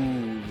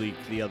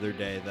the other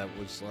day that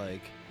was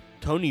like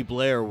Tony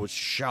Blair was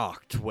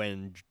shocked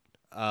when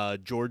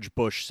George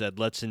Bush said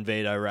let's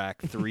invade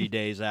Iraq 3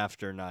 days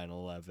after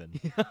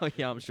 9/11.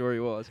 yeah, I'm sure he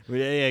was.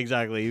 Yeah,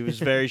 exactly. He was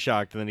very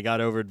shocked, and then he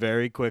got over it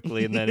very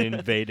quickly, and then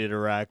invaded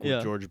Iraq with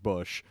Yeah. George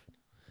Bush.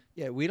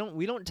 Yeah, we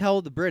don't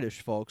tell the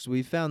British folks.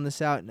 We found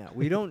this out now.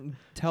 We don't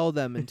tell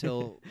them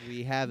until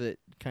we have it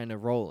kind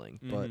of rolling,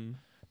 but Mhm.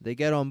 they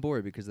get on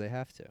board because they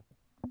have to.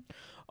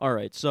 All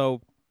right,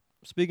 so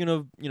speaking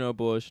of,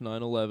 Bush,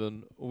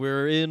 9/11,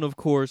 we're in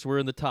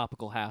the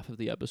topical half of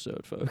the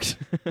episode, folks.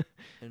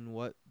 And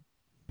what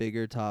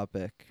bigger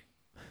topic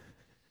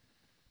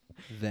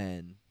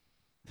than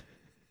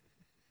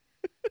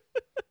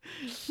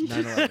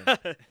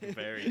 9/11.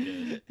 Very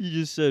good. You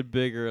just said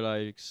bigger, and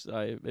I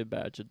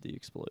imagined the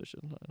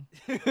explosion.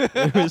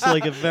 It was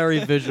like a very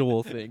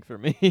visual thing for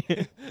me.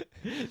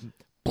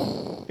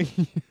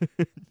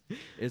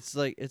 It's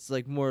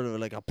like more of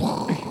like a.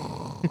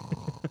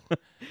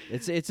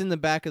 It's in the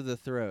back of the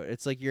throat.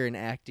 It's like you're an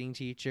acting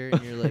teacher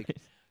and you're like,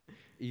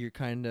 you're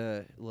kind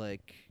of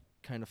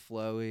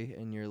flowy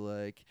and you're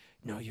like,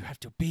 no, you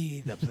have to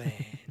be the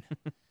plane.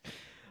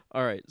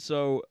 All right,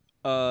 so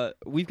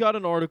we've got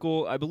an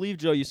article. I believe,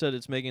 Joe, you said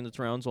it's making its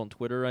rounds on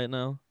Twitter right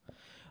now.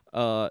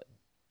 We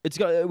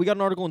got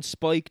an article on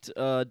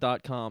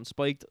spiked.com,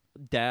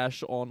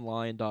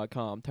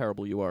 spiked-online.com.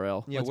 Terrible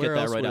URL. Yeah, Let's where get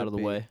that else right would out it of the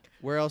be? way.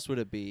 Where else would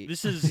it be?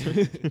 This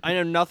is. I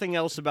know nothing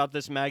else about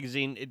this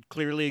magazine. It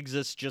clearly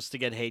exists just to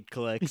get hate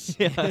clicks.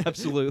 Yeah,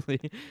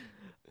 absolutely.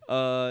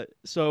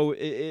 So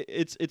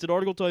it's an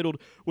article titled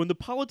 "When the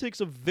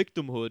Politics of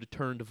Victimhood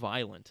Turned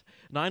Violent."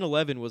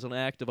 9/11 was an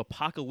act of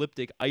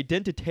apocalyptic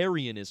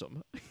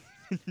identitarianism.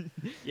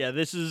 Yeah,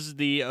 this is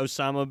the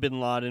Osama bin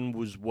Laden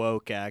was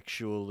woke,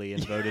 actually,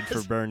 and voted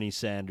for Bernie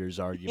Sanders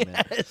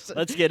argument. Yes.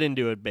 Let's get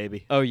into it,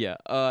 baby. Oh yeah,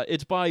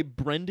 it's by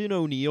Brendan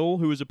O'Neill,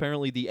 who is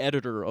apparently the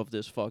editor of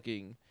this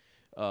fucking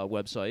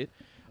website.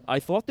 I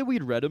thought that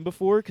we'd read him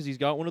before because he's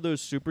got one of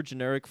those super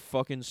generic,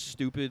 fucking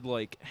stupid,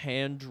 like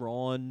hand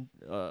drawn,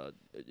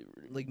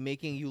 like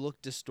making you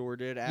look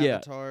distorted yeah,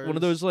 avatars. one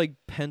of those like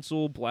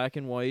pencil black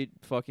and white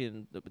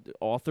fucking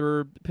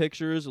author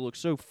pictures. It looks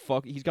so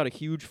He's got a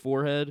huge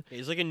forehead.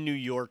 He's like a New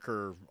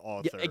Yorker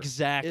author. Yeah,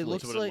 exactly. It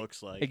looks That's what like- it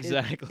looks like.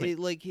 Exactly.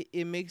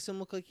 It makes him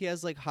look like he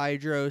has like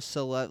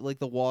like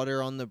the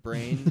water on the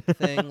brain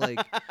thing.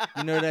 Like,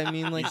 you know what I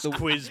mean? Like He's the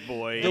quiz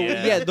boy.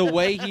 yeah, the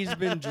way he's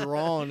been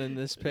drawn in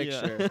this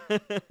picture.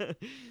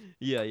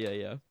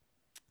 Yeah.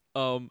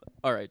 All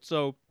right,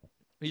 so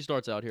he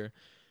starts out here.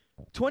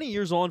 20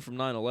 years on from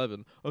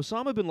 9/11,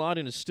 Osama bin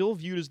Laden is still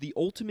viewed as the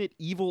ultimate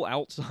evil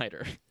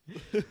outsider.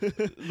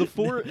 The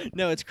four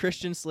No, it's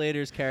Christian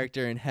Slater's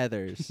character in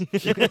Heathers.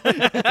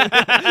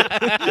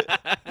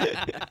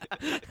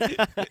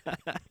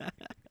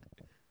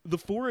 The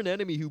foreign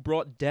enemy who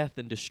brought death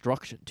and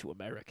destruction to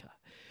America.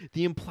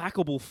 The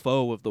implacable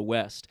foe of the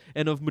West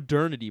and of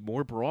modernity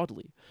more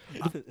broadly.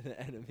 The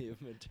enemy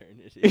of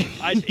modernity.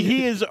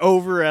 He is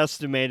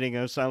overestimating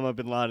Osama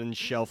bin Laden's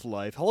shelf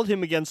life. Hold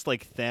him against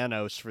like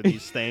Thanos for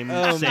these same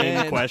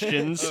man.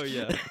 questions. Oh,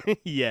 yeah.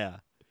 Yeah.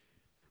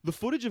 The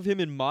footage of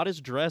him in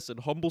modest dress and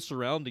humble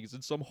surroundings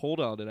in some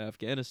holdout in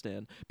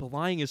Afghanistan,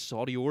 belying his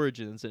Saudi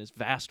origins and his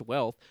vast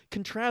wealth,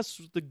 contrasts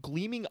with the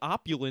gleaming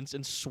opulence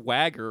and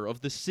swagger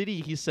of the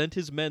city he sent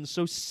his men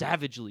so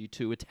savagely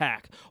to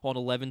attack on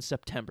 11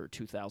 September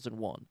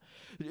 2001.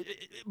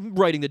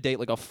 Writing the date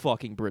like a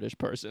fucking British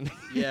person.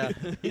 Yeah.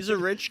 He's a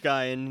rich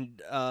guy,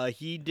 and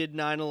he did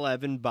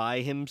 9/11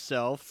 by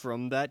himself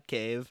from that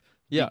cave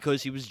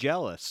because he was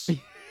jealous.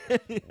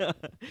 Yeah.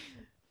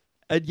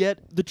 And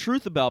yet, the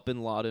truth about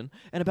bin Laden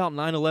and about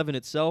 9/11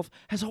 itself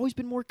has always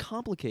been more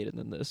complicated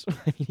than this. I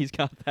mean, he's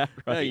got that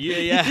right.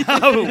 Yeah.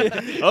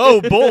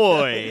 Oh,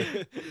 boy.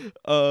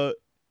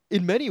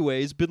 In many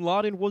ways, bin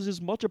Laden was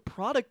as much a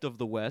product of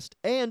the West,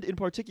 and in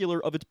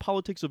particular of its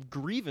politics of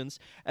grievance,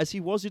 as he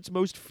was its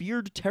most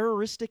feared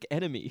terroristic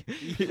enemy.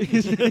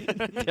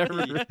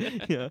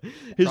 Yeah.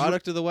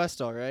 Product of the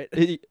West, all right.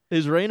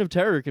 His reign of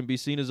terror can be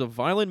seen as a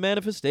violent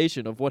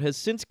manifestation of what has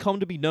since come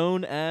to be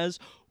known as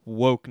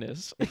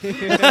wokeness.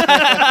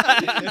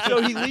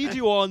 So he leads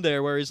you on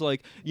there where he's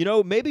like,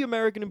 maybe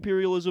American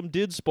imperialism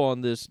did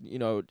spawn this,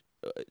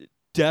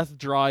 death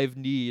drive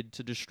need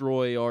to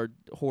destroy our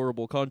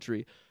horrible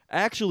country.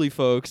 Actually,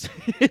 folks,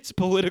 it's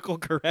political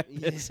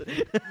correctness.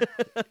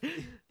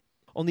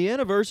 On the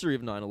anniversary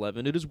of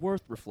 9/11, it is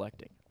worth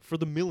reflecting, for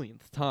the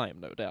millionth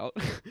time, no doubt,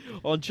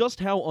 on just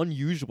how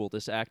unusual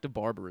this act of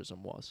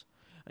barbarism was.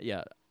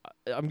 Yeah,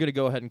 I'm going to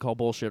go ahead and call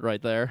bullshit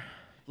right there.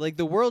 Like,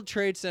 the World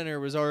Trade Center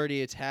was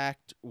already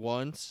attacked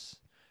once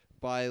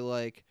by,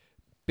 like,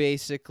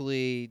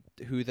 basically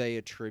who they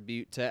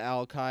attribute to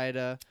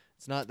Al-Qaeda.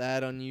 It's not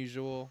that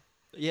unusual.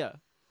 Yeah,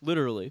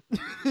 literally.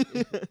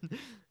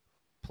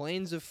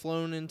 Planes have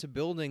flown into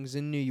buildings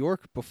in New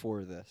York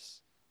before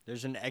this.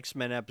 There's an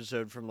X-Men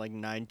episode from like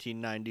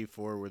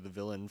 1994 where the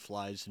villain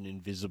flies an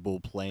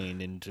invisible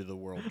plane into the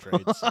World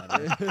Trade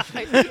Center.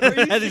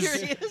 Are you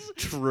serious?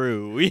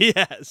 True.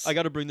 Yes. I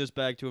got to bring this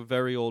back to a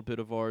very old bit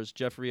of ours.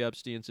 Jeffrey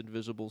Epstein's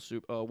invisible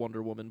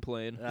Wonder Woman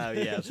plane. Oh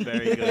yes,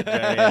 very good,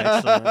 very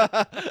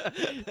excellent.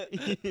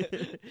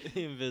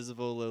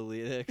 Invisible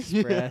Lolita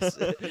Express.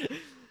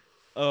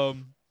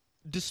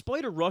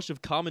 Despite a rush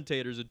of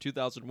commentators in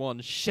 2001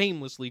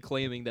 shamelessly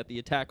claiming that the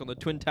attack on the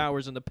Twin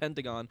Towers and the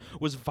Pentagon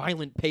was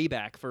violent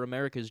payback for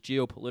America's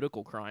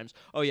geopolitical crimes.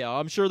 Oh yeah,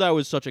 I'm sure that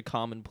was such a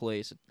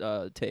commonplace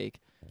take.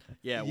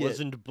 Yeah, it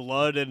wasn't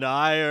blood and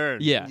iron.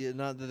 Yeah.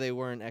 Not that they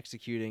weren't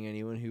executing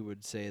anyone who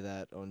would say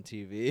that on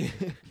TV.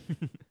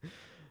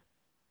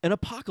 An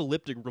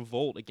apocalyptic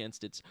revolt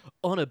against its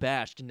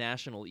unabashed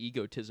national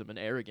egotism and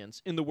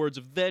arrogance, in the words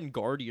of then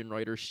Guardian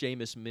writer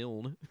Seamus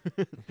Milne,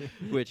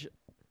 which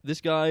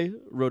this guy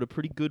wrote a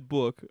pretty good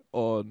book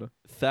on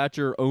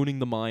Thatcher owning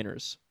the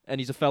miners. And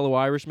he's a fellow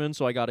Irishman,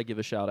 so I got to give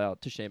a shout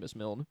out to Seamus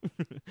Milne.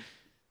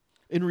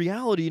 In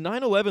reality,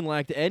 9/11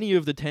 lacked any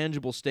of the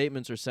tangible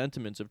statements or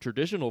sentiments of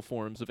traditional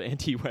forms of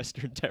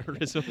anti-Western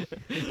terrorism.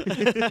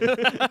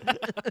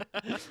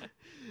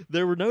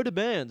 There were no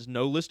demands,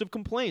 no list of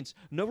complaints,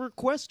 no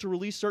requests to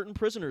release certain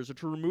prisoners or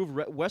to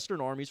remove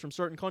Western armies from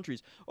certain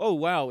countries. Oh,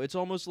 wow, it's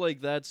almost like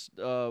that's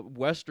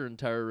Western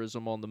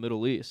terrorism on the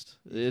Middle East.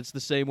 It's the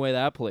same way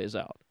that plays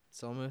out.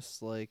 It's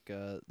almost like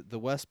the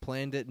West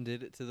planned it and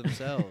did it to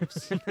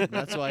themselves. And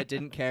that's why it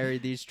didn't carry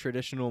these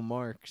traditional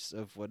marks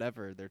of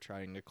whatever they're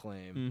trying to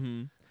claim.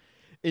 Mm-hmm.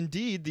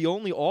 Indeed, the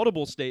only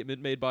audible statement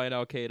made by an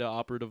Al-Qaeda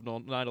operative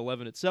on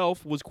 9/11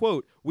 itself was,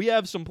 quote, "We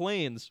have some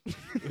planes."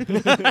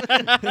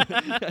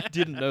 I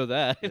didn't know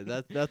that.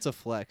 Yeah, that's a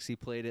flex. He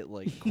played it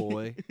like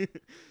coy.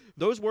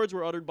 Those words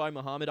were uttered by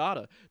Mohammed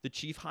Atta, the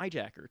chief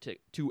hijacker,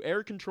 to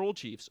air control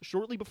chiefs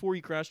shortly before he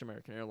crashed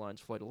American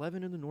Airlines Flight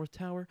 11 in the North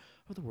Tower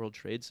of the World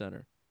Trade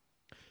Center.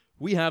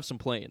 We have some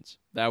planes.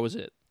 That was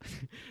it.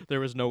 There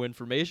was no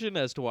information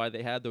as to why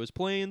they had those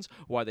planes,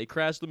 why they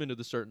crashed them into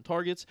the certain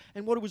targets,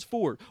 and what it was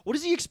for. What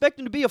is he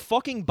expecting to be, a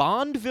fucking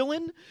Bond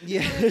villain?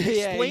 Yeah,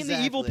 Explain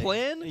the evil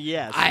plan?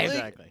 Yes,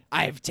 exactly.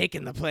 I've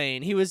taken the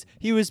plane. He was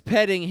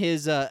petting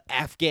his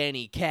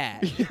Afghani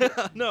cat.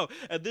 No,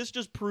 and this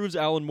just proves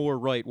Alan Moore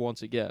right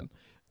once again.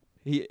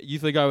 You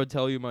think I would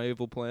tell you my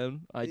evil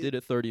plan? I did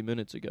it 30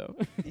 minutes ago.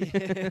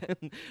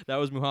 That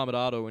was Muhammad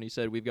Atta when he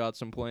said, "We've got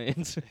some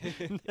planes."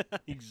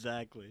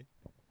 Exactly.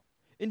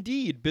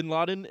 Indeed, bin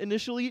Laden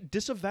initially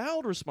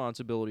disavowed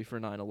responsibility for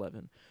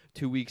 9/11.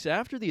 2 weeks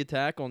after the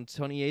attack on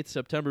 28th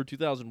September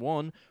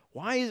 2001,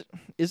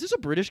 is this a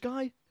British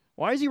guy?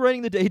 Why is he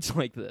writing the dates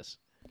like this?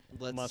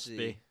 Must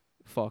be.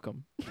 Fuck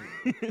him.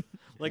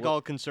 Like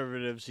all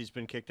conservatives, he's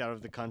been kicked out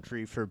of the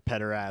country for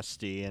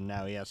pederasty, and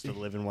now he has to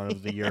live in one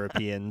of the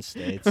European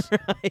states.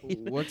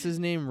 What's his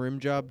name?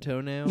 Rimjob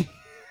Toenail?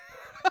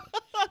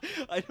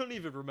 I don't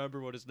even remember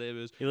what his name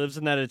is. He lives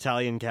in that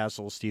Italian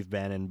castle Steve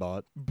Bannon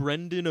bought.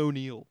 Brendan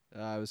O'Neill.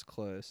 I was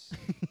close.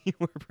 You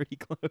were pretty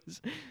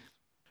close.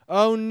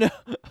 Oh, no.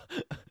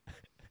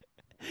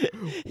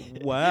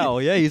 Wow,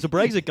 yeah, he's a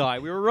Brexit guy.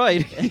 We were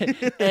right.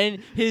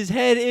 And his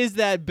head is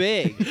that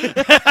big.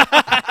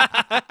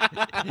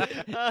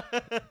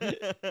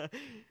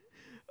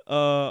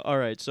 All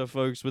right, so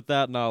folks, with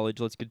that knowledge,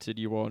 let's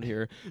continue on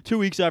here. 2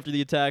 weeks after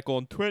the attack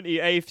on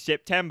 28th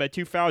September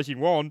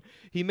 2001,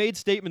 he made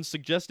statements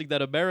suggesting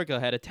that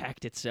America had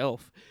attacked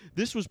itself.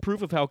 This was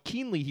proof of how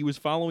keenly he was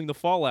following the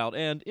fallout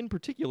and, in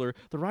particular,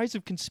 the rise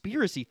of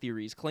conspiracy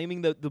theories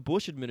claiming that the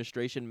Bush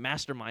administration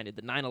masterminded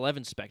the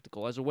 9/11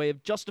 spectacle as a way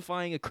of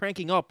justifying a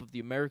cranking up of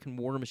the American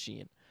war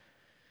machine.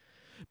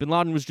 Bin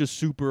Laden was just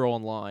super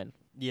online.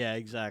 Yeah,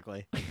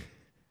 exactly.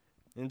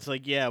 And it's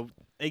like, yeah,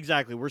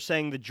 exactly. We're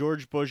saying that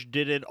George Bush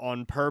did it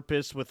on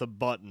purpose with a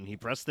button. He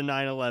pressed the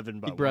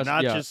 9/11 button. We're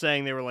not just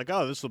saying they were like,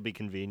 oh, this will be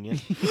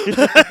convenient.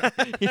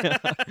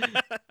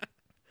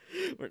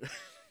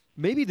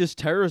 Maybe this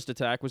terrorist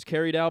attack was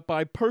carried out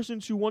by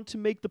persons who want to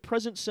make the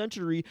present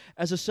century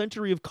as a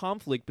century of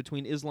conflict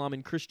between Islam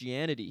and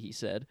Christianity, he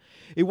said.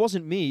 It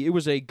wasn't me. It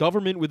was a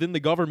government within the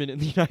government in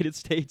the United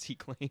States, he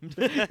claimed.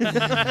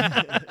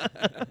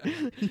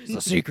 He's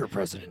a secret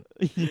president.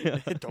 Yeah.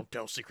 Don't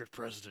tell secret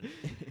president.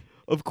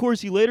 Of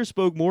course, he later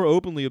spoke more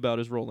openly about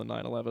his role in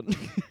 9/11.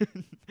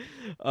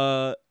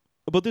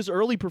 But this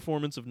early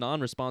performance of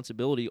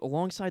non-responsibility,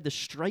 alongside the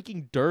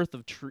striking dearth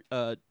of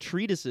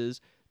treatises?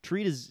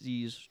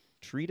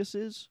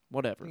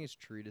 Whatever. I think it's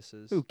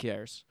treatises. Who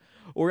cares?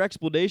 Or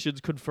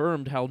explanations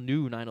confirmed how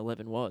new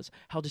 9/11 was,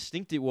 how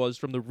distinct it was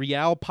from the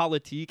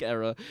realpolitik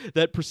era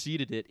that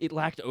preceded it. It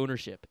lacked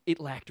ownership. It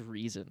lacked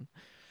reason.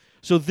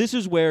 So this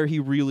is where he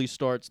really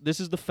starts. This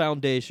is the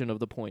foundation of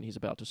the point he's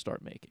about to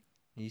start making.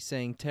 He's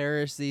saying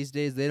terrorists these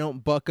days, they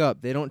don't buck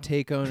up. They don't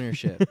take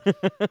ownership.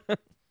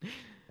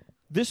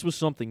 This was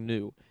something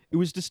new. It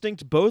was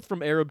distinct both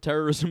from Arab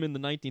terrorism in the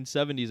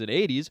 1970s and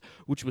 80s,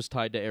 which was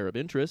tied to Arab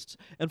interests,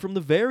 and from the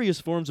various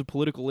forms of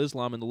political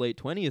Islam in the late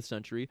 20th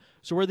century,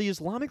 so where the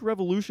Islamic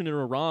Revolution in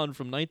Iran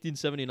from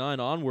 1979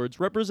 onwards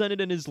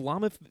represented an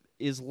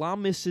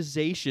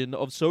Islamicization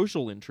of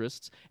social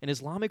interests, an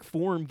Islamic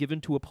form given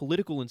to a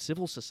political and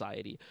civil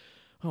society.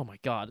 Oh my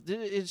God,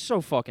 it's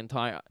so fucking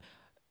tight.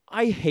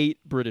 I hate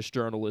British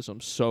journalism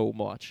so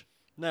much.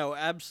 No,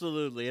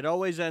 absolutely. It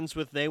always ends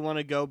with they want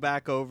to go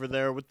back over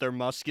there with their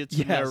muskets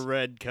and their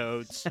red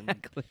coats.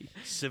 Exactly. And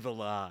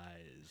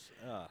civilize.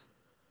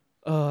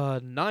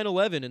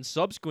 9/11 and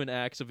subsequent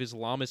acts of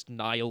Islamist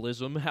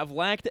nihilism have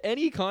lacked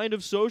any kind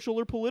of social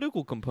or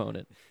political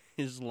component.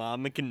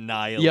 Islamic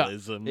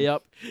nihilism.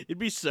 Yep. It'd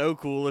be so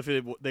cool if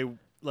they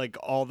like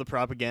all the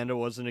propaganda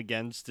wasn't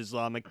against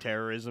Islamic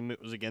terrorism;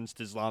 it was against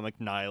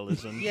Islamic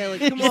nihilism. Yeah, like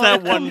come Just on,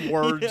 that one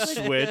word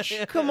switch.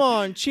 Come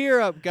on,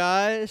 cheer up,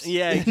 guys.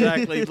 Yeah,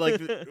 exactly.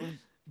 Like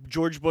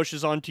George Bush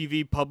is on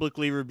TV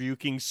publicly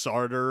rebuking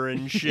Sartre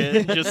and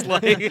shit, just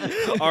like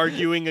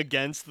arguing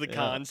against the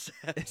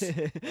concepts.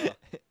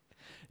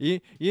 You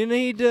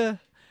need to.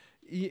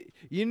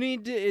 You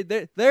need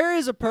to. There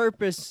is a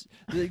purpose,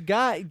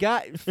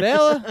 guy,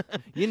 fella.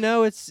 You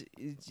know, it's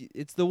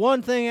the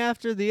one thing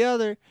after the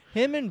other.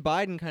 Him and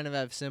Biden kind of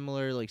have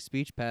similar like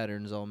speech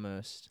patterns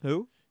almost.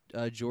 Who?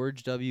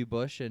 George W.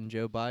 Bush and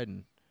Joe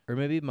Biden, or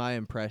maybe my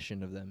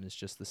impression of them is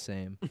just the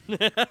same.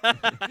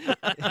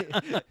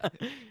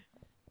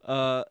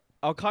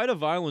 Al-Qaeda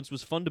violence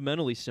was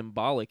fundamentally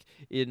symbolic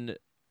in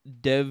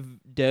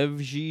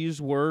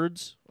Devji's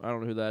words. I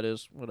don't know who that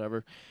is.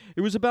 Whatever.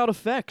 It was about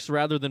effects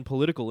rather than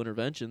political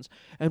interventions,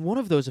 and one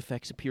of those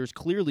effects appears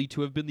clearly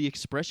to have been the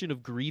expression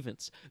of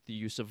grievance, the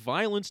use of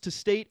violence to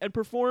state and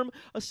perform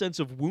a sense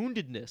of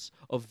woundedness,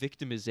 of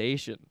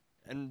victimization.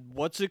 And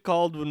what's it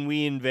called when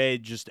we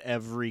invade just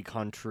every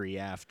country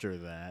after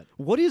that?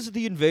 What is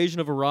the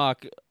invasion of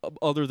Iraq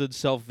other than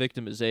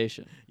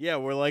self-victimization? Yeah,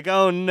 we're like,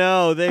 oh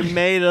no, they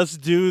made us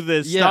do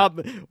this. Yeah.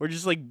 Stop. We're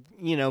just like,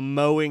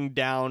 mowing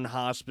down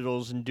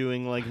hospitals and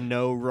doing like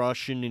no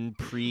Russian and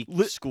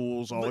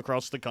schools all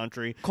across the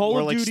country. Call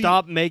of Duty,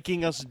 stop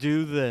making us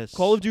do this.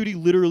 Call of Duty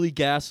literally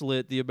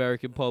gaslit the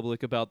American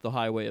public about the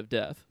highway of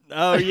death.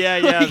 Oh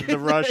yeah, the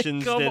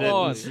Russians Come did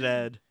on. it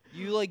instead.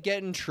 You like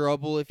get in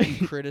trouble if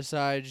you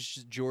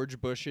criticize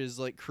George Bush's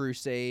like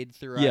crusade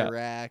through Yeah.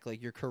 Iraq,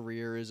 like your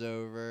career is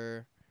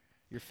over,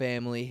 your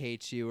family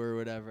hates you or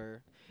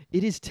whatever.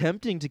 It is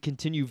tempting to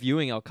continue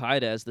viewing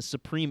Al-Qaeda as the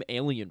supreme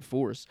alien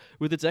force,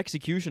 with its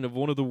execution of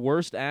one of the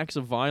worst acts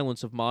of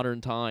violence of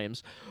modern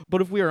times. But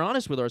if we are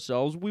honest with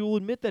ourselves, we will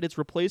admit that its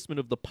replacement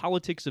of the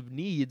politics of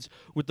needs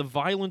with the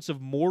violence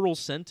of moral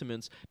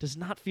sentiments does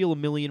not feel a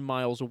million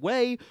miles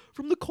away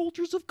from the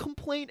cultures of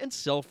complaint and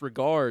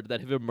self-regard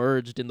that have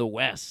emerged in the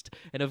West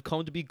and have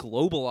come to be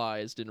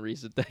globalized in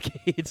recent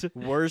decades.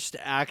 Worst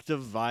act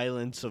of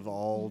violence of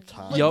all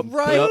time. Yup,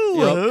 right? yup,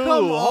 yup. Who?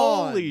 Come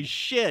on. Holy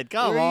shit.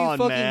 Come Are on, you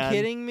fucking man.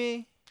 kidding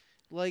me?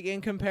 Like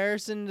in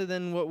comparison to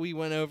then what we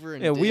went over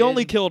and Yeah, we did,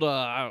 only killed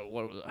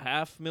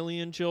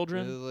 500,000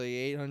 children. like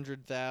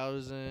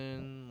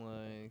 800,000,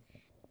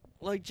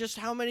 Like, just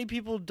how many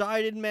people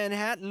died in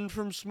Manhattan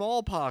from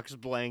smallpox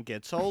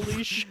blankets?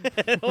 Holy shit.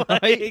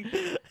 Right?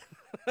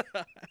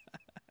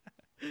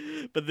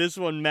 But this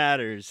one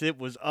matters. It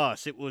was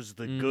us. It was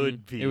the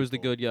good people. It was the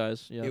good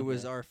guys. Yeah. it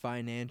was our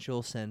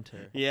financial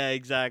center. Yeah,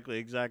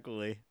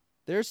 exactly.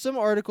 There's some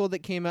article that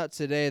came out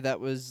today that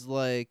was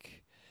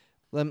like,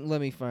 let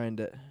me find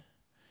it.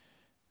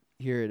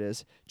 Here it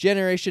is.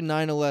 Generation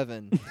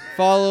 9/11,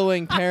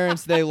 following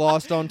parents they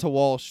lost onto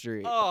Wall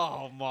Street.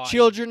 Oh my!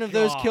 Children of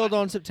those killed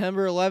on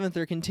September 11th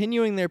are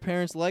continuing their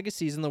parents'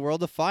 legacies in the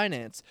world of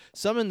finance,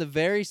 some in the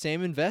very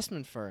same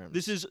investment firms.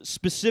 This is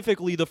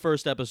specifically the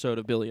first episode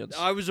of Billions.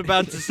 I was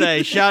about to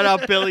say, shout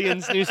out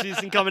Billions, new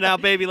season coming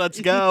out, baby, let's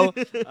go.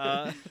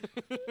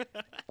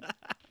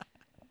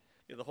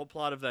 Yeah, the whole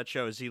plot of that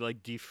show is he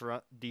like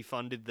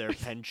defunded their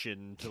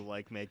pension to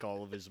like make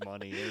all of his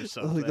money or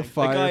something. Like the That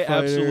guy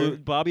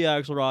firefighter. Bobby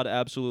Axelrod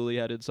absolutely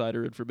had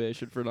insider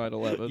information for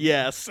 9/11.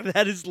 Yes,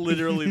 that is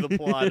literally the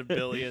plot of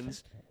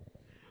Billions.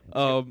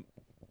 Okay.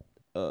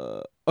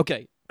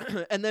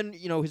 And then,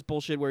 his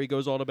bullshit where he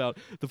goes on about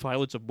the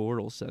violence of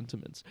moral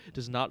sentiments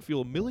does not feel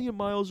a million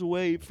miles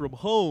away from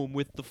home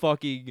with the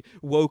fucking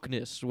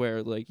wokeness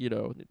where,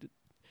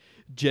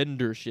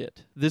 gender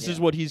shit. This is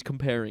what he's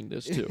comparing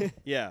this to.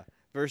 Yeah.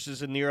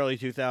 Versus in the early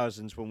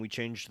 2000s when we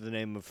changed the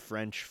name of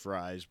French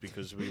fries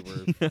because we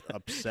were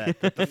upset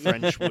that the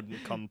French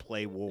wouldn't come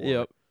play war.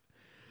 Yep.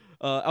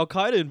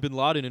 Al-Qaeda and Bin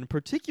Laden in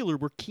particular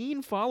were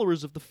keen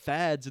followers of the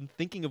fads and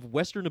thinking of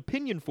Western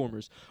opinion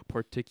formers,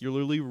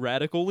 particularly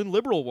radical and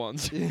liberal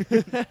ones.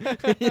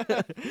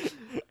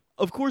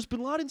 Of course,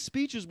 Bin Laden's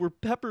speeches were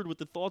peppered with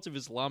the thoughts of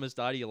Islamist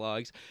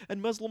ideologues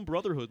and Muslim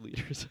Brotherhood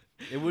leaders.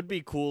 It would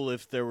be cool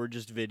if there were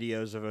just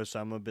videos of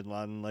Osama bin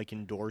Laden like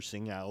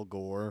endorsing Al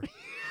Gore.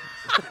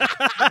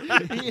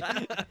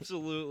 Yeah,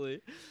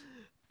 absolutely.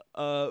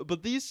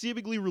 But these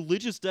seemingly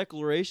religious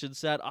declarations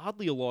sat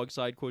oddly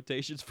alongside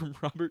quotations from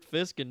Robert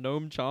Fisk and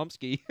Noam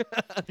Chomsky.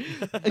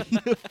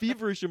 A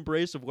feverish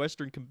embrace of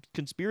Western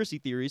conspiracy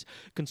theories,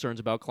 concerns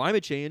about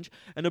climate change,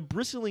 and a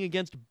bristling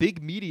against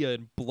big media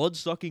and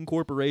blood-sucking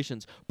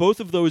corporations, both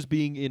of those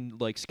being in,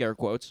 scare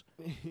quotes.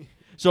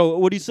 So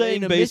what he's saying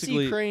in a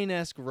basically... Missy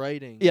Crane-esque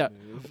writing Yeah.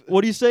 move.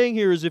 What he's saying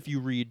here is if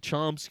you read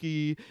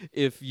Chomsky,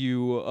 if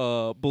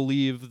you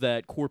believe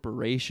that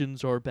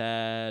corporations are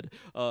bad,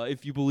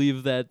 if you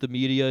believe that the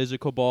media is a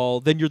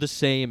cabal, then you're the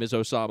same as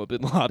Osama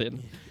bin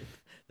Laden.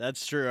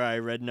 That's true. I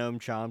read Noam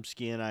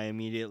Chomsky and I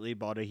immediately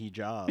bought a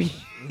hijab.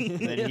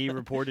 Then he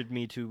reported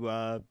me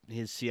to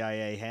his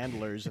CIA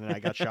handlers and I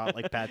got shot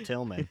like Pat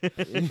Tillman.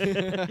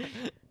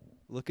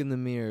 Look in the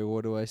mirror.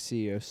 What do I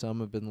see?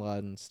 Osama bin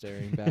Laden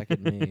staring back at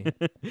me.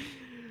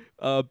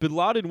 Bin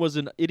Laden was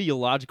an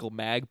ideological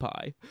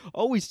magpie,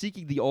 always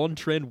seeking the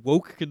on-trend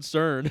woke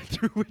concern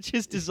through which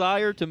his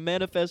desire to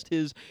manifest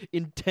his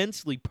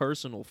intensely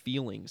personal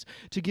feelings,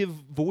 to give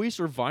voice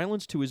or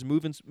violence to his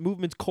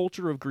movement's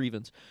culture of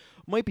grievance,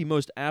 might be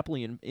most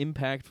aptly and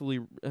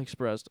impactfully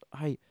expressed.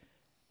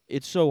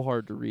 It's so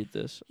hard to read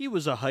this. He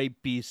was a hype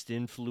beast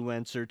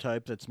influencer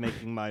type that's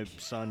making my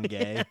son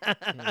gay.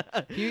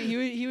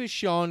 He was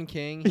Sean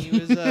King. He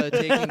was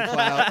taking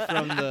clout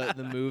from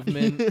the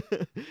movement.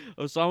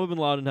 Osama bin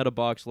Laden had a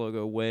box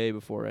logo way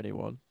before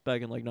anyone,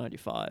 back in like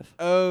 95.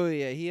 Oh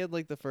yeah, he had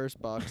like the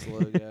first box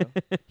logo.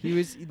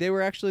 They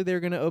were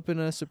going to open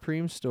a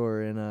Supreme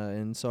store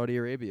in Saudi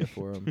Arabia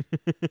for him.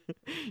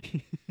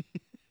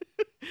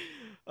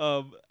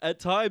 At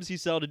times, he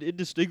sounded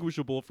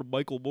indistinguishable from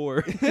Michael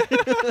Moore,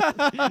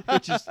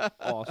 which is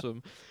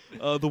awesome.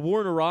 The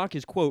war in Iraq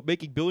is, quote,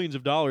 making billions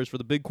of dollars for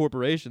the big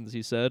corporations,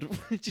 he said.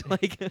 Which,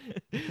 like,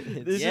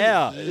 this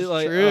is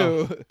like,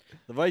 true.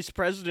 The vice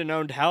president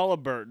owned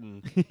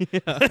Halliburton.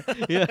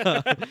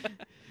 yeah.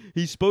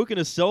 He spoke in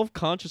a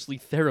self-consciously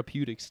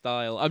therapeutic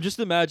style. I'm just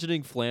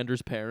imagining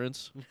Flanders'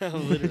 parents.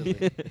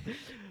 Literally.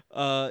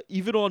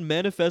 Even on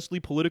manifestly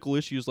political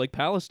issues like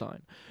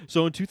Palestine.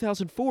 So in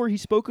 2004, he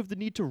spoke of the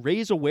need to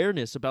raise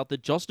awareness about the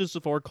justice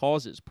of our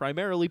causes,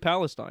 primarily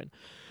Palestine.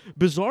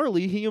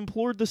 Bizarrely, he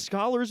implored the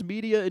scholars,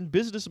 media, and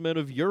businessmen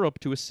of Europe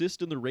to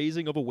assist in the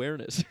raising of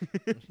awareness.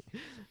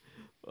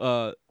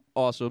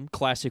 Awesome.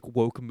 Classic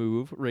woke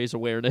move. Raise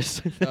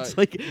awareness. It's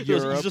like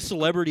he's a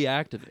celebrity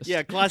activist.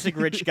 Yeah, classic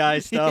rich guy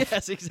stuff.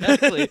 Yes,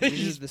 exactly.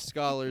 He's the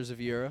scholars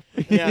of Europe.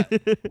 Yeah.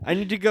 I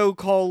need to go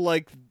call,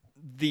 like,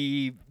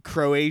 the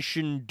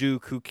Croatian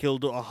duke who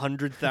killed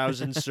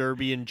 100,000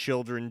 Serbian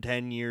children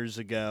 10 years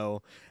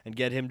ago and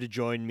get him to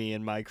join me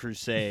in my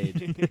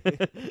crusade.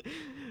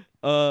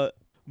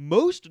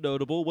 Most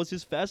notable was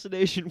his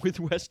fascination with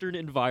Western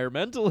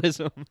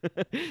environmentalism.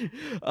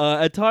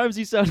 At times,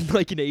 he sounded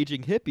like an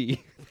aging hippie.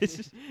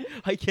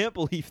 I can't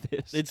believe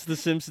this. It's the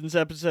Simpsons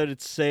episode.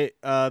 It's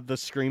the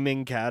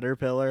screaming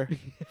caterpillar.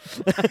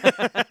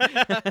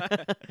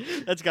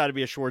 That's got to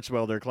be a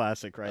Schwartzwelder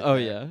classic, right? Oh,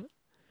 there. yeah.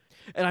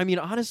 And I mean,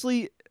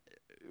 honestly,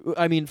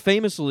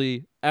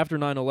 famously, after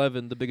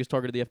 9/11, the biggest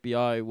target of the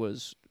FBI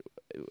was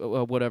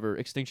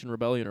Extinction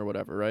Rebellion or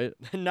whatever, right?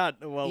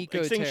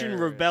 Extinction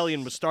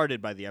Rebellion was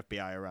started by the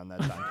FBI around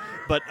that time.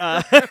 But,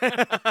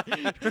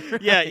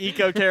 yeah,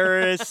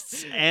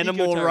 eco-terrorists,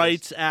 animal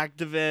rights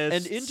activists,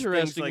 and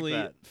interestingly,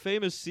 things like that.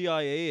 famous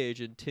CIA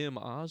agent Tim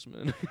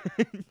Osman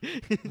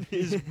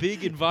is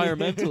big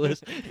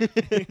environmentalist.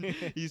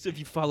 If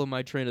you follow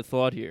my train of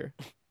thought here.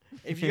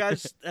 If you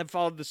guys have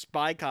followed the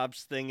Spy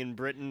Cops thing in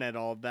Britain at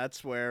all,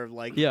 that's where,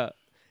 like,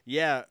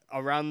 yeah,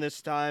 around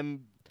this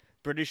time,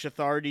 British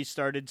authorities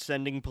started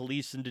sending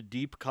police into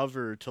deep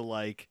cover to,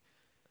 like,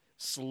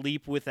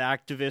 sleep with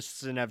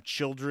activists and have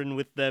children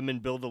with them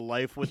and build a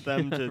life with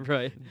them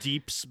to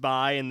deep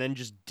spy and then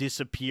just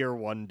disappear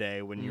one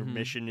day when your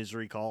mission is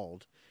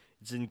recalled.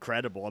 It's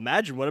incredible.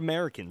 Imagine what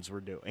Americans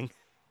were doing.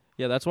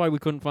 Yeah, that's why we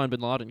couldn't find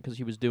bin Laden, because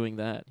he was doing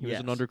that. He was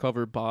an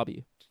undercover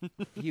Bobby.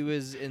 He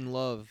was in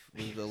love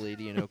with a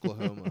lady in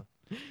Oklahoma.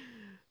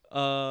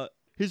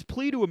 His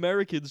plea to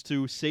Americans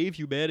to save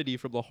humanity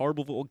from the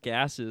harmful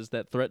gases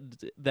that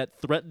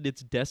threatened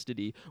its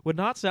destiny would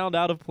not sound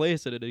out of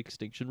place at an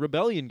Extinction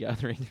Rebellion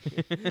gathering.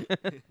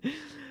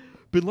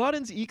 Bin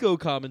Laden's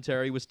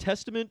eco-commentary was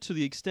testament to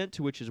the extent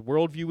to which his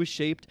worldview was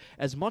shaped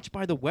as much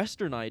by the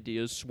Western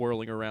ideas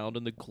swirling around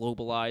in the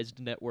globalized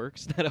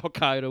networks that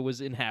Al-Qaeda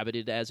was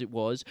inhabited as it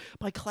was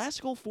by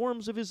classical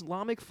forms of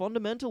Islamic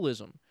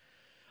fundamentalism.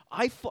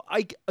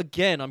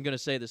 Again, I'm going to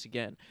say this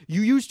again.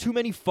 You use too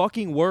many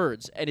fucking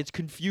words, and it's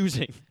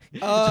confusing.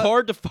 It's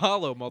hard to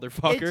follow,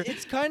 motherfucker.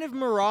 It's kind of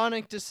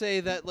moronic to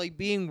say that, like,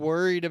 being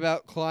worried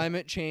about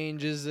climate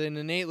change is an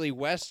innately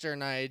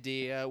Western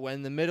idea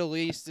when the Middle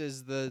East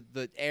is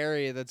the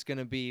area that's going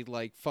to be,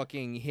 like,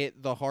 fucking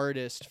hit the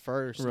hardest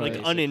first. Like,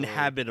 basically.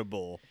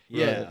 uninhabitable.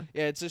 Yeah.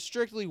 Yeah, it's a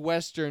strictly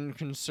Western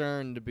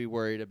concern to be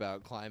worried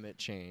about climate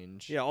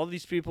change. Yeah, all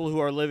these people who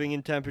are living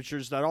in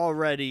temperatures that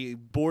already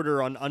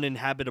border on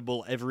uninhabitable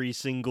every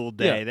single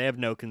day. Yeah. They have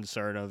no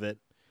concern of it.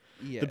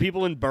 Yeah. The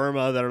people in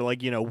Burma that are,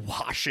 like,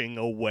 washing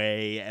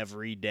away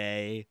every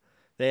day,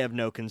 they have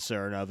no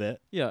concern of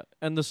it. Yeah,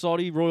 and the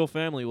Saudi royal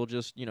family will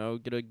just,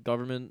 get a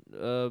government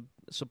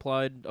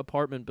supplied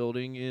apartment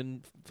building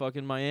in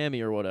fucking Miami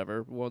or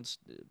whatever once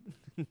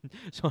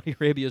Saudi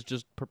Arabia is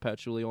just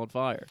perpetually on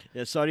fire.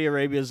 Yeah, Saudi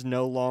Arabia is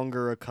no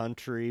longer a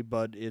country,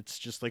 but it's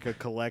just like a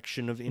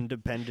collection of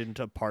independent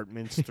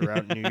apartments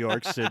throughout New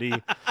York City,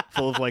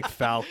 full of, like,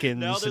 falcons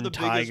Now they're and the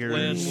tigers.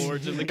 biggest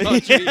landlords in the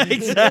country. Yeah,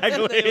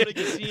 exactly. They own a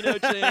casino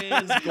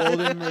chains.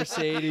 Golden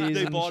Mercedes.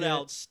 They and bought shit.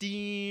 out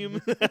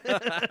Steam.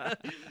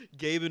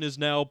 Gaben is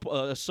now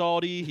a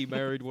Saudi. He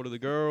married one of the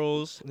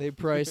girls. They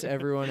price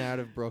everyone out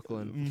of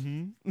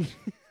Brooklyn.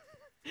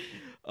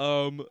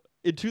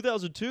 In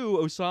 2002,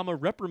 Osama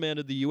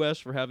reprimanded the U.S.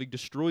 for having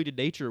destroyed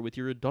nature with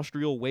your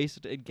industrial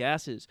waste and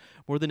gases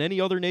more than any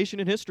other nation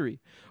in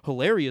history.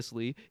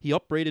 Hilariously, he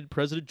upbraided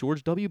President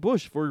George W.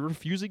 Bush for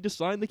refusing to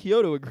sign the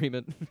Kyoto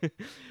Agreement.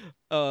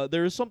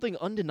 There is something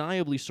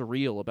undeniably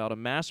surreal about a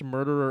mass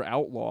murderer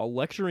outlaw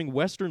lecturing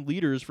Western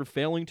leaders for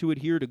failing to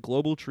adhere to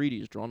global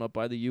treaties drawn up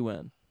by the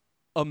UN.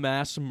 A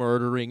mass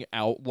murdering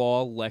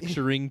outlaw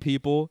lecturing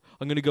people.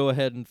 I'm going to go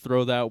ahead and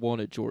throw that one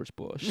at George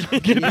Bush. I'm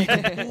going to be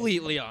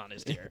completely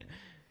honest here.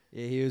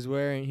 Yeah, he was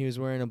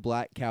wearing a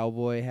black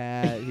cowboy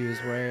hat. He was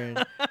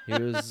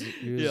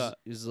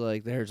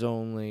like, there's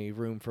only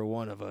room for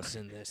one of us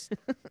in this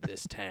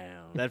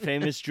town. That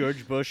famous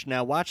George Bush,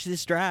 now watch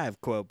this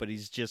drive quote, but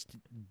he's just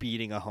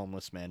beating a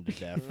homeless man to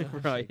death.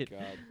 Right.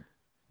 God.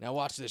 Now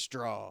watch this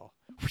draw.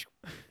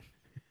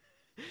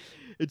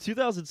 In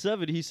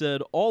 2007, he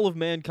said, all of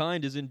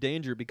mankind is in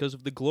danger because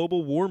of the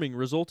global warming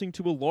resulting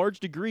to a large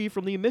degree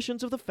from the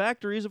emissions of the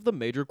factories of the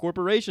major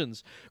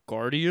corporations.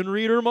 Guardian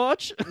reader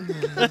much?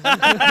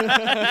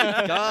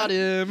 Got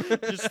him.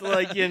 Just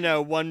like,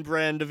 one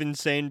brand of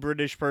insane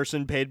British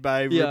person paid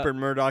by Rupert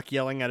Murdoch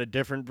yelling at a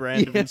different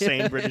brand of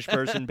insane British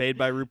person paid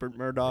by Rupert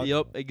Murdoch.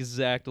 Yep,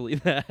 exactly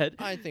that.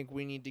 I think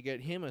we need to get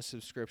him a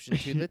subscription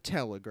to the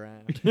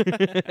Telegram.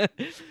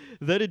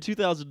 Then in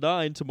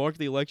 2009, to mark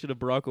the election of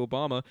Barack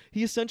Obama,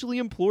 he essentially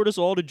implored us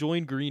all to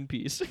join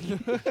Greenpeace.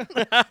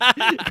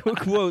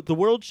 Quote, the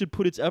world should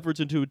put its efforts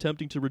into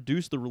attempting to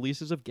reduce the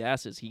releases of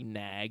gases, he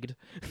nagged.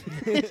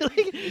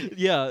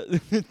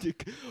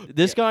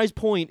 This guy's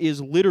point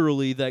is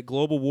literally that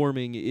global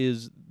warming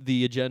is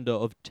the agenda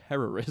of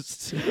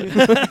terrorists.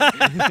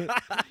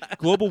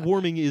 Global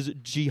warming is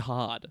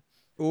jihad.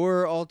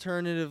 Or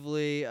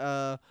alternatively,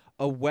 a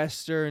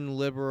Western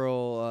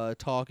liberal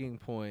talking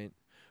point.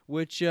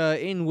 Which,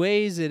 in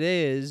ways, it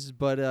is,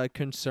 but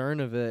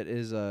concern of it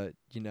is,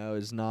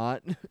 is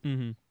not.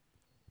 Mm-hmm.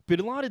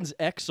 Bin Laden's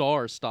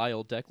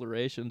XR-style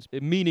declarations,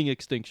 meaning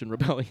Extinction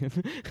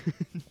Rebellion.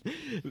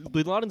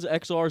 Bin Laden's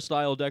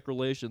XR-style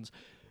declarations,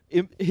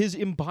 his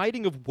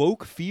imbibing of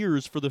woke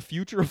fears for the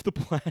future of the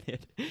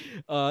planet,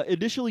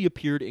 initially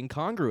appeared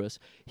incongruous.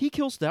 He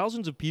kills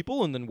thousands of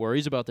people and then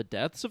worries about the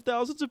deaths of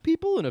thousands of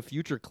people in a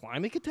future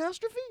climate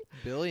catastrophe?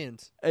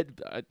 Billions.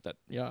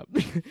 Yeah.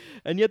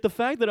 And yet the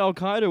fact that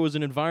Al-Qaeda was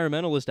an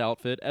environmentalist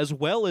outfit as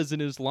well as an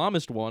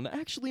Islamist one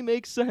actually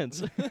makes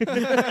sense.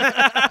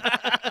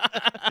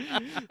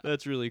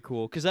 That's really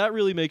cool, because that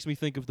really makes me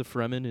think of the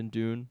Fremen in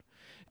Dune.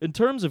 In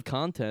terms of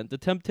content, the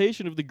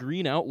temptation of the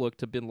green outlook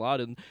to bin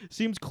Laden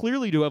seems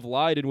clearly to have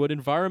lied in what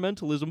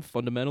environmentalism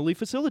fundamentally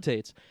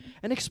facilitates,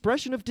 an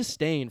expression of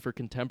disdain for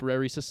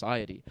contemporary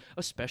society,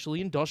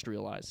 especially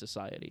industrialized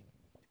society.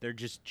 They're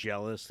just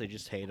jealous. They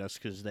just hate us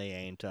because they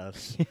ain't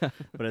us. Yeah.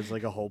 But it's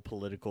like a whole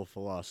political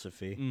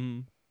philosophy. Mm-hmm.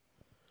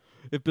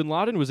 If bin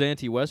Laden was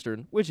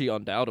anti-Western, which he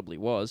undoubtedly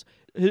was,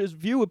 his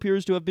view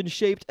appears to have been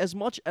shaped as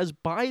much as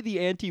by the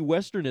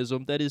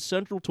anti-Westernism that is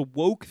central to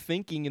woke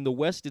thinking in the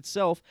West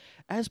itself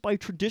as by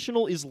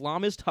traditional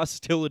Islamist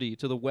hostility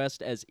to the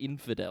West as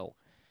infidel.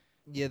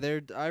 Yeah,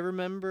 I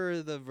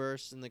remember the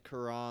verse in the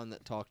Quran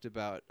that talked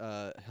about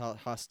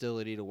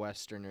hostility to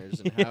Westerners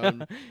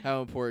and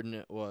how important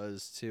it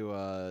was to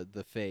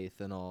the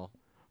faith and all.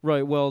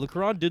 Right, well, the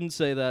Quran didn't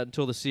say that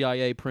until the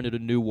CIA printed a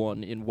new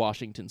one in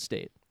Washington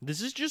State.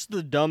 This is just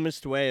the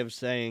dumbest way of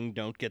saying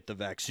don't get the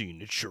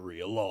vaccine, it's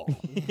Sharia law.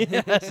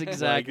 Yes,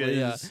 exactly,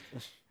 yeah.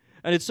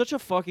 And it's such a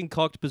fucking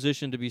cucked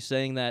position to be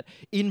saying that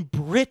in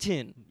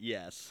Britain.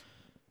 Yes.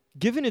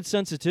 Given its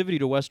sensitivity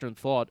to Western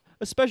thought,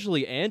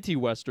 especially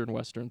anti-Western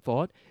Western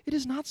thought, it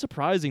is not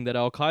surprising that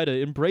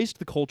Al-Qaeda embraced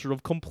the culture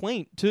of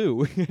complaint,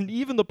 too, and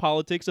even the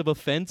politics of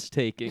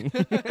offense-taking.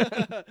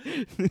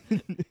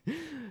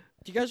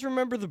 Do you guys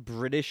remember the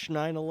British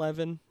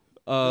 9/11?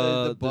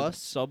 The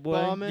bus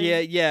subway bombing?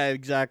 Yeah,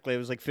 exactly. It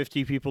was like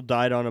 50 people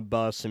died on a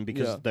bus, and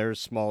because they're a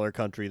smaller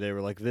country, they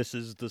were like, this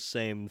is the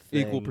same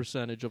thing. Equal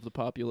percentage of the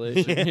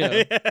population.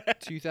 Yeah.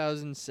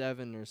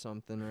 2007 or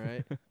something,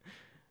 right?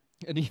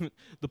 And even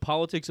the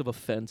politics of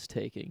offense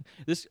taking.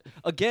 This,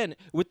 again,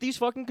 with these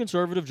fucking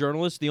conservative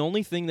journalists, the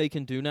only thing they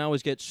can do now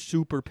is get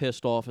super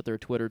pissed off at their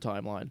Twitter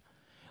timeline.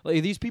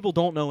 Like, these people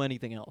don't know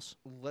anything else.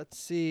 Let's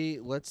see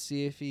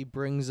if he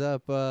brings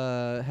up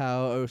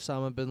how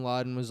Osama bin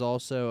Laden was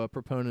also a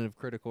proponent of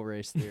critical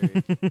race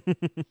theory.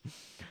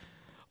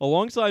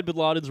 Alongside bin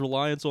Laden's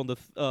reliance on the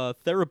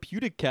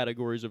therapeutic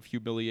categories of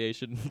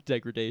humiliation and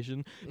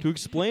degradation to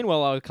explain why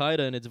Al-Qaeda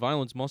and its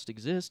violence must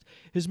exist,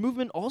 his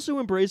movement also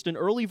embraced an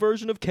early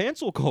version of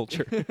cancel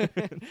culture.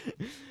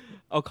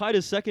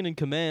 Al-Qaeda's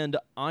second-in-command,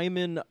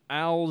 Ayman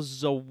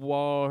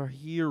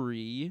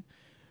al-Zawahiri,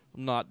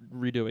 I'm not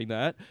redoing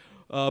that,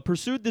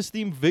 pursued this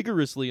theme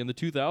vigorously in the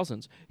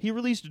 2000s. He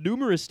released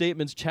numerous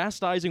statements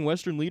chastising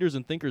Western leaders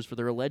and thinkers for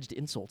their alleged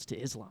insults to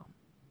Islam.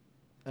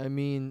 I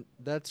mean,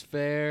 that's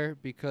fair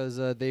because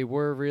they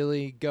were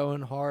really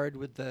going hard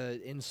with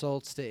the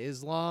insults to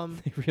Islam.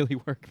 They really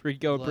were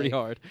going pretty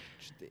hard.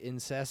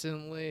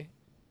 Incessantly.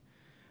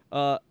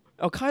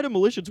 Al-Qaeda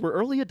militias were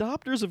early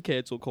adopters of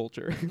cancel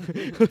culture,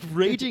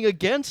 raging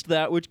against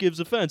that which gives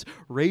offense.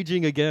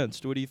 Raging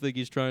against. What do you think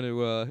he's trying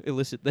to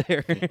elicit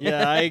there?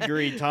 Yeah, I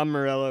agree. Tom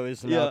Morello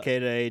is an Yeah.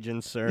 Al-Qaeda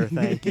agent, sir.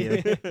 Thank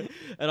you.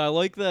 And I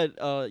like that,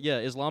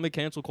 Islamic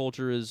cancel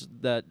culture is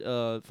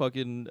that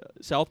fucking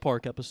South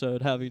Park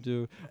episode having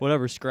to,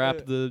 scrap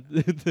the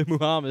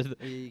Muhammad.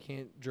 You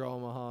can't draw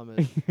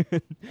Muhammad.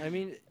 I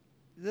mean,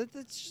 that's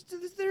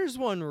just, there's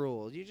one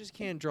rule. You just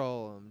can't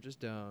draw him. Just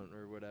don't,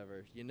 or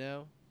whatever. You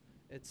know,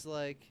 it's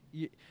like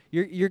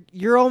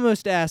you're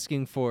almost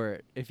asking for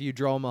it if you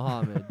draw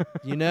Muhammad.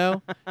 You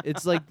know,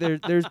 it's like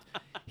there's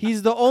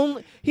he's the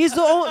only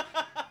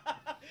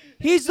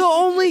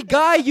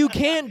guy you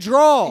can't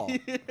draw.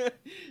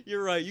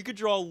 You're right. You could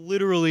draw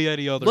literally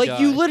any other Like guy.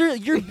 you literally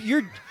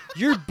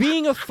you're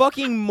being a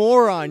fucking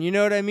moron. You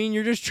know what I mean?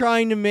 You're just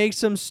trying to make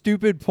some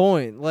stupid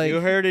point. Like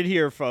You heard it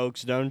here,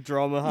 folks. Don't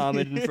draw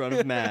Muhammad in front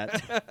of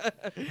Matt.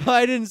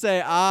 I didn't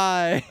say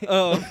I.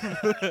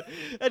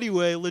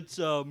 Anyway, let's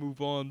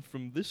move on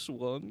from this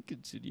one.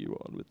 Continue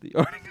on with the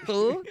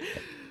article.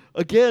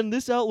 Again,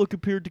 this outlook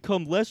appeared to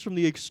come less from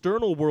the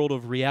external world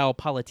of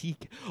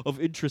realpolitik, of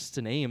interests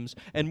and aims,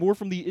 and more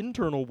from the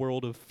internal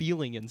world of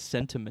feeling and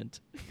sentiment.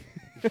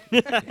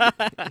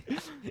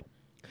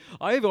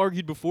 I have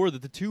argued before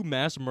that the two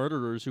mass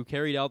murderers who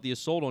carried out the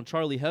assault on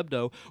Charlie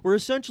Hebdo were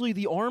essentially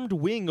the armed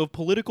wing of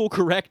political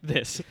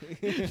correctness.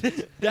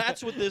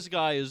 That's what this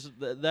guy is.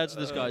 That's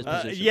this guy's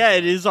position. Yeah,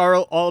 it is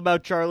all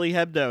about Charlie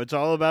Hebdo. It's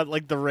all about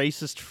like the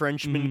racist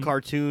Frenchman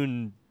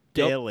cartoon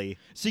Yep. daily.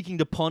 Seeking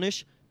to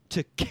punish,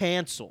 to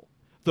cancel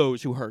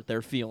those who hurt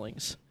their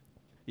feelings.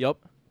 Yep.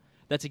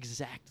 That's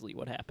exactly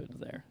what happened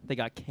there. They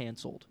got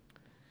canceled.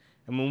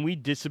 And when we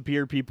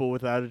disappear people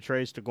without a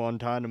trace to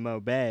Guantanamo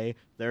Bay,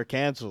 they're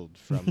canceled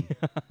from,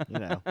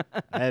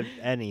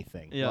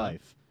 anything, Yeah.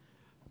 life.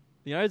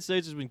 The United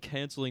States has been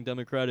canceling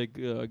democratic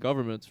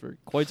governments for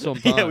quite some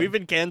time. Yeah, we've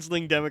been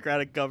canceling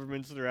democratic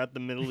governments throughout the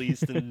Middle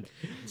East and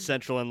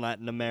Central and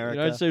Latin The America.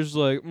 United States is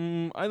like,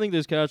 I think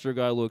this Castro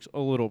guy looks a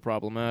little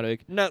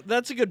problematic. No,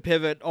 that's a good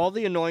pivot. All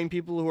the annoying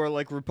people who are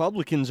like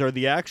Republicans are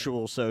the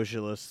actual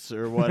socialists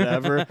or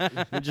whatever.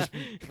 And just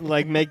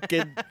like make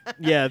it,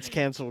 it's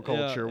cancel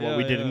culture. What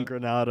we did in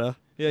Grenada.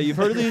 Yeah, you've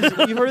heard of these.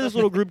 You've heard of this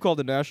little group called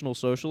the National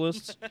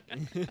Socialists.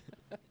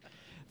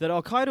 That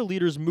Al-Qaeda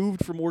leaders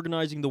moved from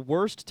organizing the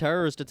worst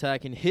terrorist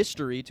attack in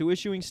history to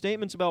issuing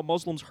statements about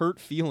Muslims' hurt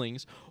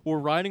feelings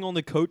or riding on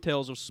the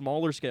coattails of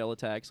smaller-scale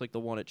attacks like the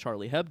one at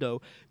Charlie Hebdo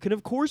can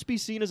of course be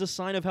seen as a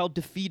sign of how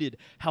defeated,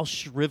 how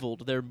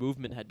shriveled their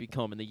movement had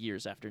become in the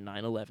years after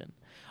 9/11.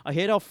 I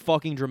hate how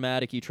fucking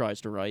dramatic he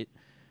tries to write.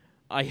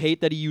 I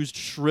hate that he used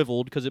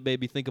shriveled because it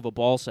made me think of a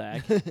ball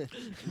sack.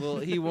 Well,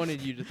 he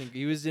wanted you to think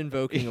he was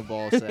invoking a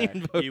ball sack.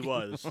 He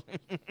was.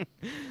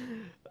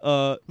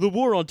 The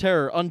war on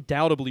terror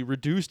undoubtedly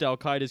reduced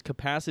Al-Qaeda's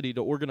capacity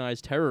to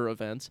organize terror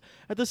events.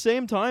 At the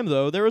same time,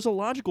 though, there is a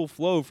logical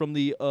flow from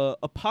the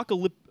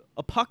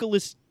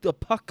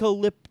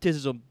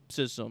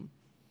apocalypticism.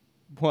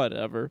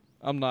 Whatever.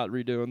 I'm not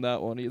redoing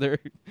that one either.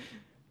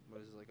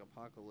 What is it, like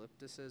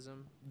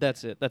apocalypticism?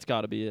 That's it. That's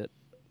got to be it.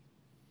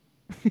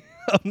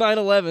 Of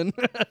 9/11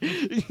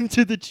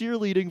 to the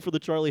cheerleading for the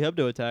Charlie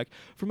Hebdo attack,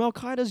 from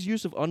Al-Qaeda's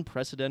use of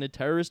unprecedented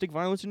terroristic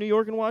violence in New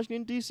York and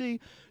Washington, D.C.,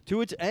 to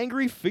its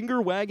angry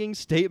finger-wagging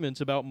statements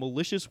about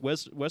malicious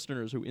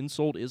Westerners who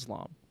insult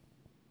Islam.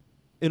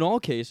 In all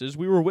cases,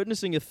 we were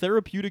witnessing a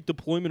therapeutic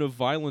deployment of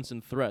violence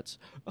and threats.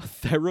 A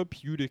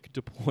therapeutic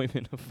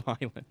deployment of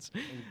violence.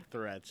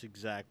 Threats,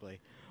 exactly.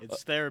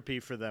 It's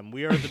therapy for them.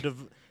 We are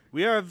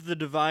we are of the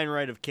divine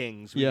right of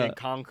kings. We can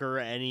conquer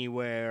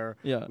anywhere.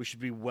 Yeah. We should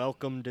be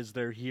welcomed as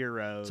their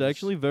heroes. It's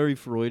actually very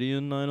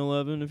Freudian,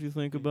 9/11, if you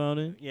think about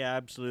it. Yeah,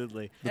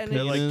 absolutely. The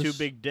They're like two penis,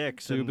 big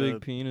dicks. Two and big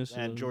the- penises.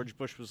 And George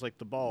Bush was like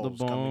the the balls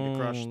coming to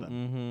crush them.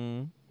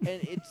 Mm-hmm.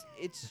 And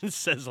it's It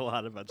says a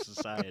lot about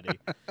society.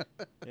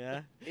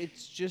 Yeah?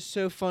 it's just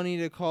so funny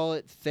to call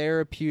it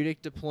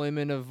therapeutic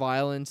deployment of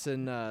violence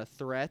and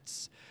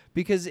threats,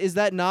 because is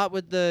that not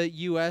what the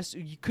U.S.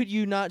 Could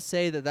you not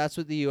say that that's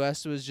what the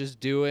U.S. was just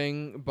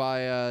doing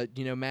by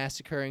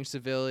massacring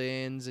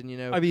civilians and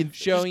I mean,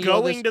 showing Just you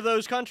all going this to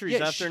those countries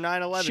Yeah, after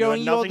 9/11 showing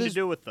had you all nothing to this-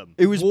 do with them.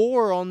 It was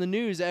war on the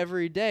news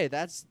every day?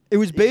 That's It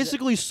was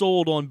basically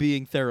sold on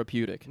being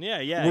therapeutic.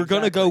 Yeah, We're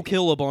gonna go exactly.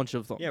 kill a bunch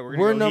of them. Yeah, we're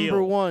we're gonna go number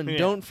heal. one. Yeah.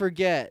 Don't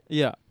forget.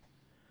 Yeah.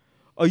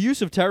 A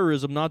use of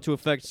terrorism not to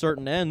affect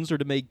certain ends or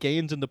to make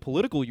gains in the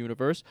political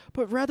universe,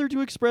 but rather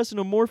to express an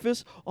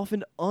amorphous,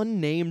 often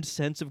unnamed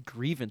sense of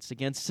grievance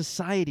against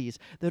societies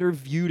that are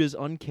viewed as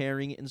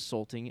uncaring,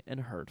 insulting,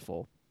 and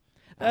hurtful.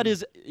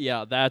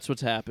 That's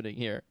what's happening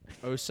here.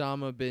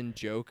 Osama bin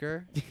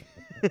Joker.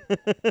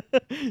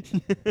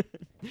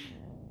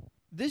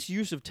 This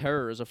use of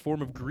terror as a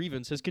form of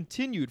grievance has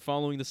continued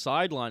following the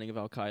sidelining of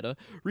Al-Qaeda.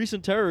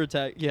 Recent terror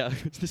attack,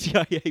 the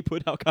CIA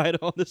put Al-Qaeda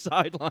on the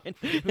sideline.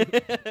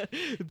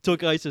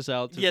 Took ISIS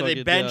out. Yeah,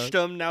 they benched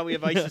them. Now we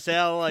have ISIS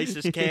L,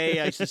 ISIS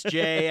K, ISIS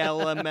J,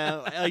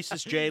 LML,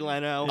 ISIS J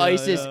Leno. Yeah,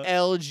 ISIS yeah.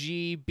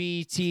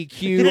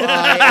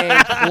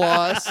 LGBTQIA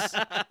plus.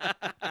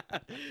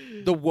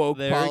 The woke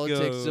There it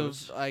politics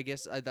goes. of, I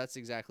guess that's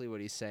exactly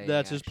what he's saying.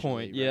 That's his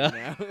actually, point,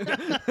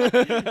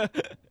 right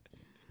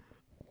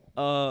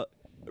now.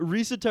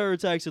 Recent terror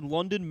attacks in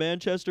London,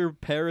 Manchester,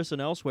 Paris,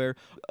 and elsewhere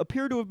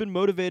appear to have been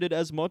motivated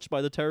as much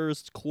by the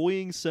terrorists'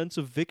 cloying sense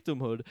of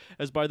victimhood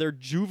as by their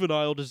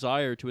juvenile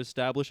desire to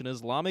establish an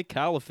Islamic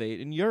caliphate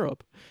in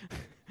Europe.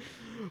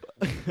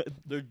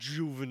 Their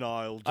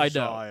juvenile I know.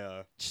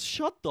 desire.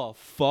 Shut the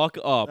fuck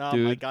up, Oh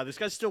dude. my god, this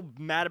guy's still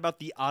mad about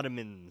the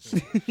Ottomans.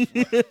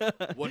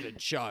 What a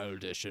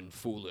childish and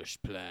foolish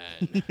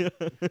plan.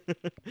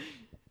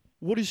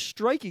 What is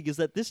striking is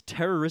that this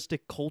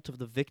terroristic cult of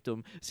the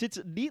victim sits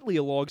neatly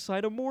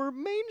alongside a more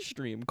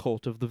mainstream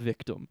cult of the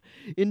victim.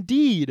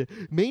 Indeed,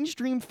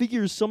 mainstream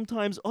figures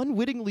sometimes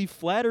unwittingly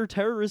flatter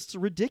terrorists'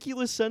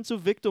 ridiculous sense of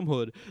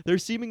victimhood, their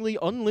seemingly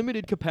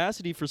unlimited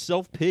capacity for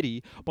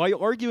self-pity, by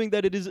arguing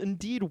that it is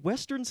indeed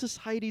Western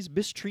society's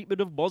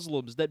mistreatment of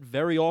Muslims that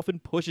very often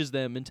pushes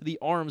them into the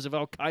arms of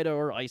Al-Qaeda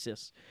or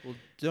ISIS. Well,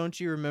 don't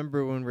you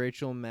remember when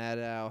Rachel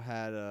Maddow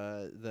had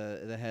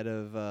the head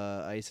of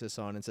ISIS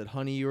on and said,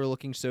 "Honey, you were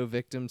looking so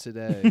victim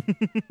today."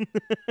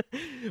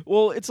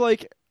 Well, it's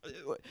like,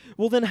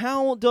 well, then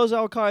how does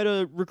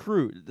Al-Qaeda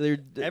recruit?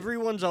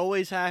 Everyone's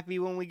always happy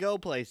when we go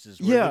places.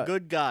 We're Yeah. the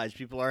good guys.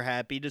 People are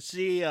happy to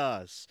see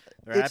us.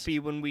 They're It's- happy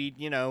when we,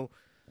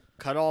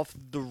 cut off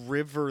the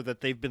river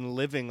that they've been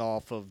living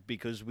off of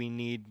because we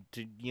need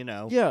to,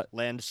 Yeah.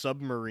 land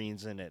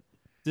submarines in it.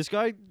 This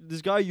guy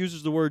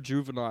uses the word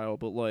juvenile,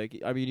 but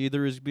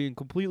either is being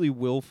completely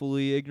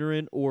willfully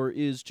ignorant or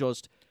is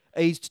just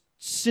a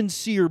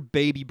sincere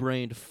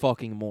baby-brained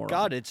fucking moron.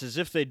 God, it's as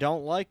if they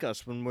don't like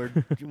us when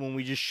when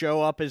we just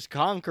show up as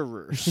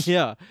conquerors.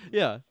 Yeah.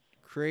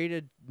 Create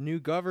a new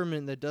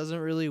government that doesn't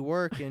really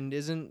work and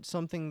isn't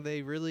something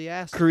they really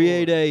asked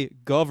Create for. a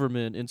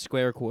government in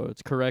square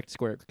quotes. Correct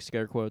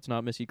scare quotes,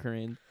 not Missy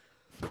Crane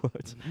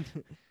quotes.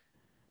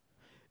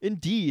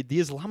 Indeed, the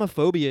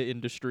Islamophobia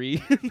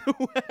industry in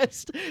the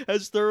West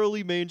has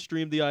thoroughly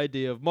mainstreamed the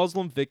idea of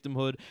Muslim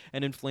victimhood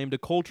and inflamed a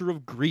culture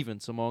of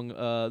grievance among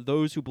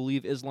those who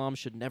believe Islam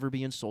should never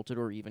be insulted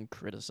or even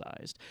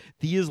criticized.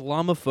 The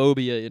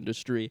Islamophobia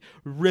industry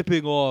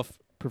ripping off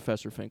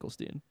Professor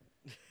Finkelstein.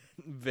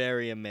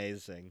 Very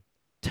amazing.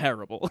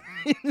 Terrible.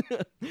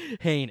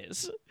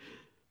 Heinous.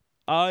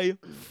 I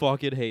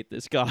fucking hate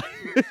this guy.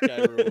 This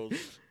guy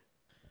rules.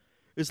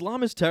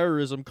 Islamist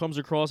terrorism comes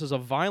across as a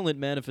violent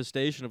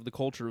manifestation of the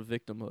culture of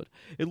victimhood.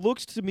 It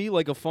looks to me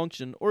like a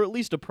function, or at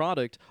least a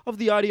product, of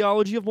the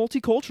ideology of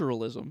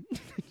multiculturalism.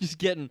 Just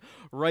getting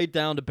right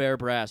down to bare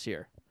brass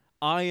here.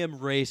 I am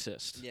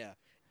racist. Yeah.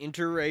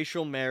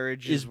 Interracial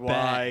marriage Is is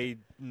why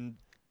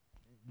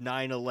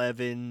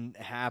 9/11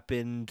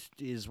 happened,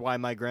 is why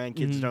my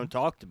grandkids don't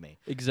talk to me.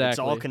 Exactly. It's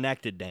all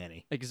connected,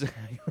 Danny.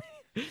 Exactly.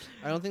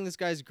 I don't think this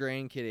guy's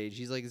grandkid age.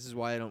 He's like, this is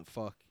why I don't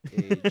fuck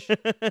age.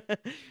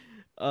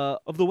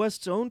 Of the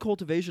West's own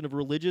cultivation of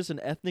religious and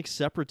ethnic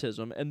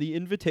separatism and the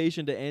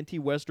invitation to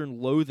anti-Western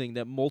loathing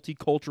that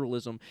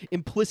multiculturalism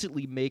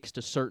implicitly makes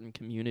to certain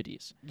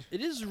communities. It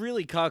is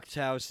really cucked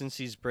how, since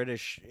he's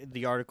British,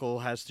 the article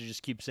has to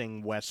just keep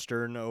saying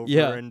Western over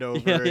Yeah. and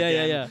over Yeah,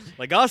 again. yeah.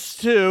 Like us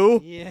too.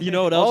 Yeah. You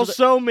know what else?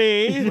 Also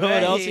me. You know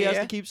what else he has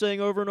Yeah. to keep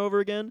saying over and over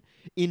again?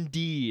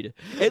 Indeed.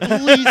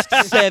 At least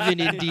 7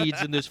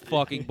 indeeds in this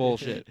fucking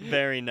bullshit.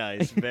 Very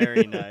nice.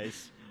 Very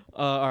nice.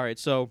 All right,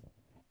 so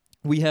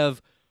we have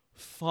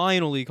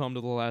finally come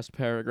to the last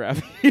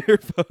paragraph here,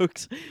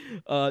 folks.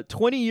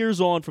 20 years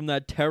on from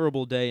that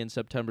terrible day in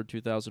September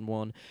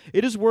 2001,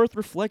 it is worth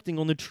reflecting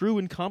on the true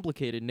and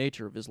complicated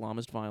nature of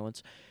Islamist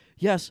violence.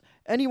 Yes,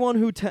 anyone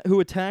who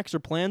attacks or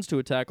plans to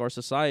attack our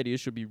society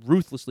should be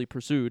ruthlessly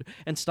pursued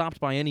and stopped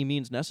by any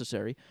means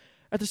necessary.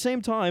 At the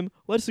same time,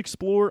 let's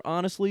explore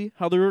honestly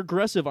how their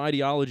aggressive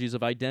ideologies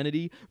of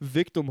identity,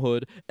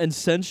 victimhood, and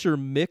censure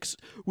mix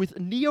with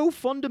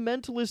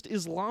neo-fundamentalist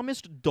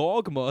Islamist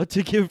dogma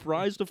to give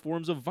rise to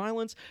forms of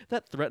violence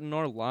that threaten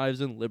our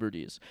lives and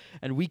liberties.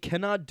 And we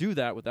cannot do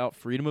that without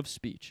freedom of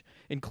speech,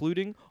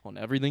 including on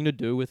everything to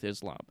do with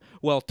Islam.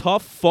 Well,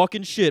 tough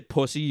fucking shit,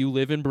 pussy, you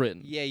live in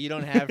Britain. Yeah, you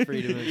don't have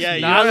freedom of Yeah, speech.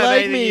 you Not don't have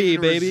like anything me,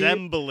 even baby.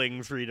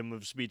 resembling freedom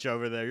of speech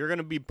over there. You're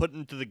gonna be put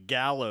into the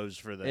gallows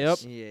for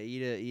this. Yeah,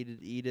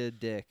 eat a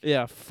dick.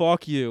 Yeah,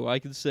 fuck you. I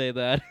can say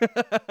that.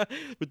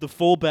 With the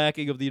full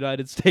backing of the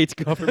United States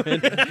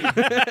government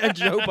and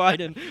Joe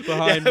Biden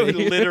behind Yeah,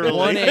 me.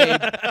 literally.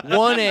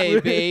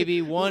 1A,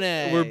 baby,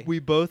 1A. We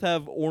both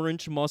have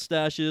orange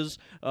mustaches.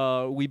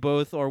 We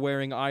both are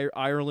wearing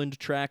Ireland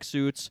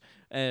tracksuits.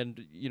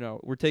 And,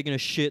 we're taking a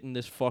shit in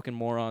this fucking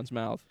moron's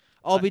mouth.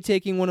 I'll be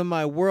taking one of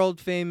my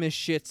world famous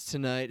shits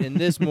tonight in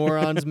this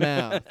moron's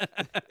mouth.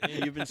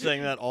 Yeah, you've been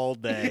saying that all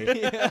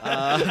day.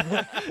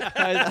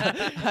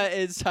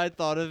 I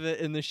thought of it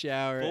in the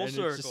shower, Full and it's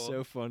just circle.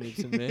 so funny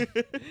to me.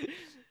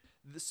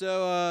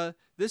 So,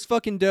 this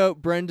fucking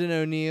dope, Brendan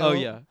O'Neill. Oh,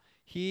 yeah.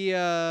 He,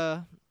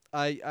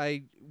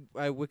 I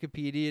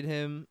Wikipedia'd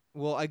him.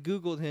 Well, I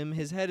Googled him.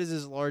 His head is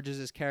as large as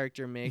his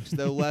character makes,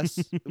 though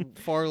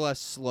far less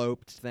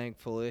sloped,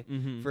 thankfully,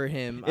 for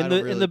him. I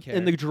don't really care.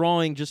 In the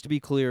drawing, just to be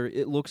clear,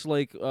 it looks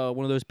like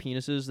one of those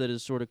penises that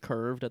is sort of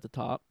curved at the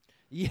top.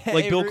 Yeah,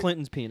 Like Bill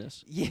Clinton's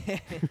penis. Yeah.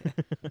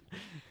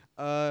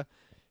 On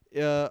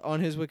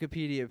his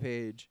Wikipedia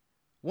page.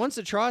 Once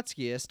a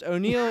Trotskyist,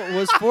 O'Neill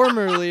was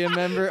formerly a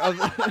member of...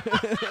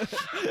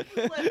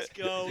 Let's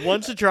go.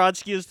 Once a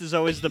Trotskyist is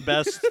always the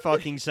best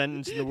fucking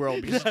sentence in the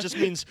world because it just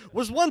means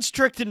was once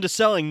tricked into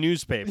selling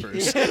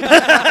newspapers. Oh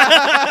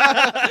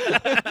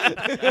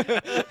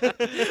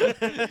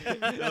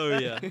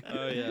yeah.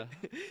 Oh yeah.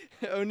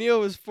 O'Neill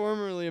was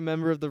formerly a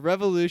member of the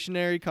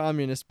Revolutionary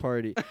Communist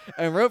Party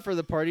and wrote for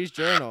the party's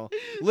journal,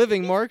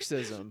 Living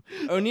Marxism.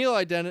 O'Neill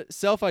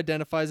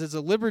self-identifies as a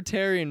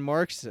libertarian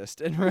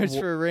Marxist and writes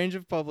for a range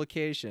of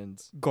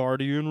publications.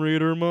 Guardian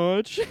reader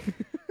much?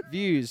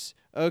 Views.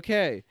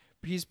 Okay.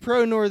 He's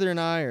pro-Northern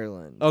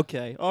Ireland.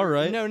 Okay. All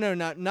right. No,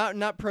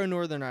 not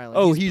pro-Northern Ireland.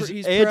 Oh, he's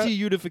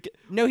anti-unification.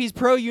 No, he's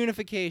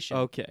pro-unification.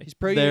 Okay. He's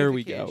pro-unification. There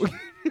we go.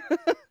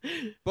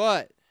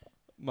 But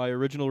my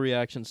original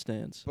reaction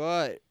stands.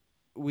 But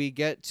we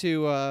get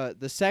to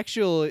the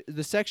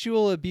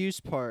sexual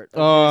abuse part.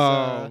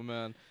 Of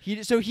man. He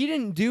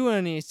didn't do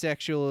any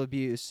sexual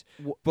abuse,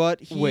 but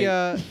he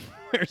Wait.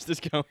 Where's this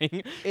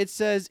going? It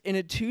says, in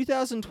a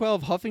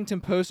 2012 Huffington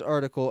Post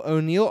article,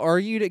 O'Neill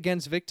argued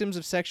against victims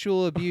of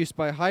sexual abuse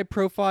by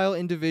high-profile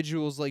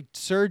individuals like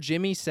Sir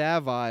Jimmy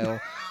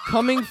Savile,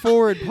 coming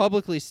forward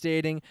publicly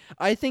stating,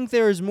 I think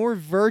there is more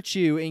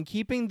virtue in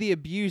keeping the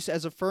abuse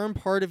as a firm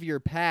part of your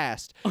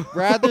past,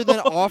 rather than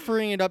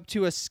offering it up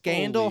to a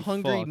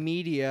scandal-hungry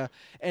media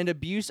and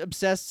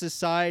abuse-obsessed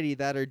society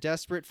that are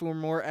desperate for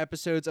more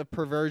episodes of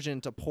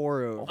perversion to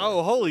pour over.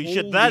 Oh, holy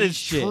shit. That is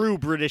true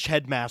British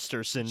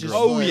headmaster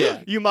syndrome. Oh,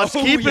 yeah. You must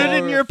keep it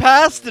in your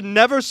past and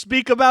never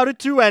speak about it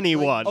to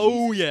anyone.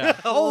 Oh, yeah.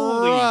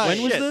 Holy Right.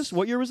 When was shit. this?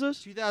 What year was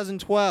this?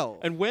 2012.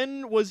 And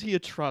when was he a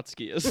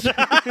Trotskyist?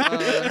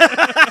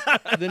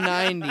 The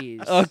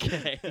 90s.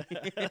 Okay.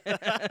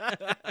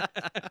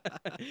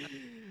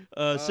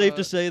 Safe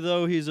to say,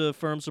 though, he's a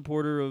firm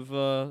supporter of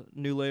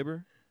New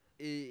Labor?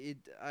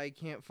 I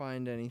can't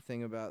find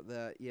anything about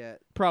that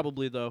yet.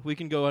 Probably, though. We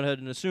can go ahead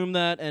and assume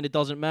that, and it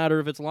doesn't matter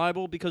if it's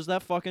libel because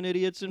that fucking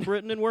idiot's in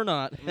Britain and we're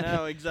not.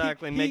 No,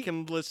 exactly. Make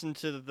him listen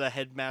to the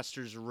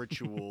Headmaster's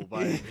Ritual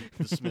by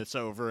the Smiths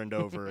over and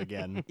over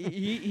again.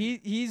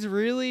 He's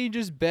really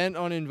just bent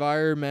on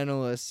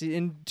environmentalists.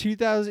 In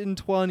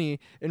 2020,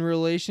 in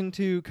relation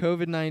to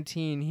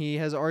COVID-19, he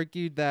has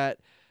argued that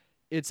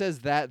it says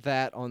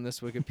that on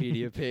this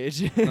Wikipedia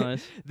page.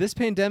 Nice. This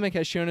pandemic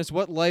has shown us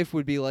what life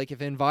would be like if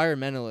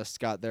environmentalists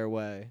got their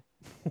way.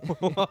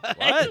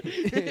 What?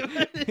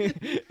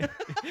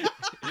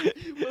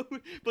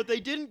 But they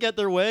didn't get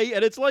their way,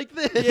 and it's like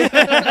this.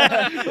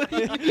 What do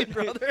you mean,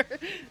 brother?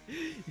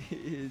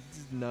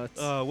 It's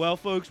nuts. Well,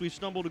 folks, we've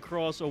stumbled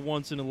across a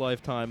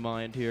once-in-a-lifetime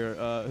mind here,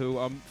 who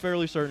I'm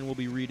fairly certain will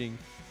be reading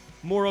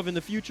more of in the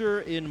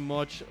future in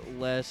much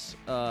less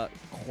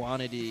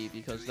quantity,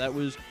 because that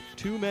was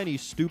too many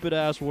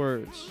stupid-ass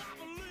words.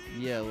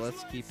 Yeah,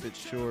 let's keep it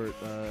short,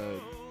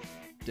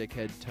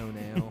 dickhead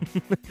toenail.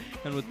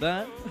 And with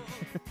that...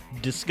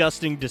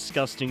 Disgusting,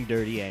 disgusting,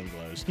 dirty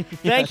Anglos.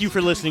 Thank you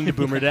for listening to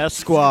Boomer Death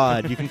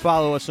Squad. You can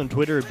follow us on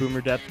Twitter at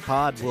Boomer Death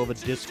Pod. We'll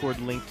have a Discord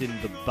linked in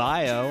the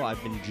bio.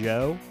 I've been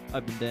Joe.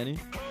 I've been Danny.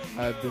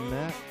 I've been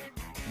Matt.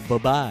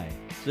 Bye-bye.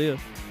 See ya.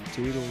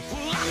 Toodles.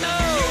 Well, I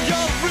know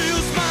you're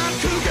real smart.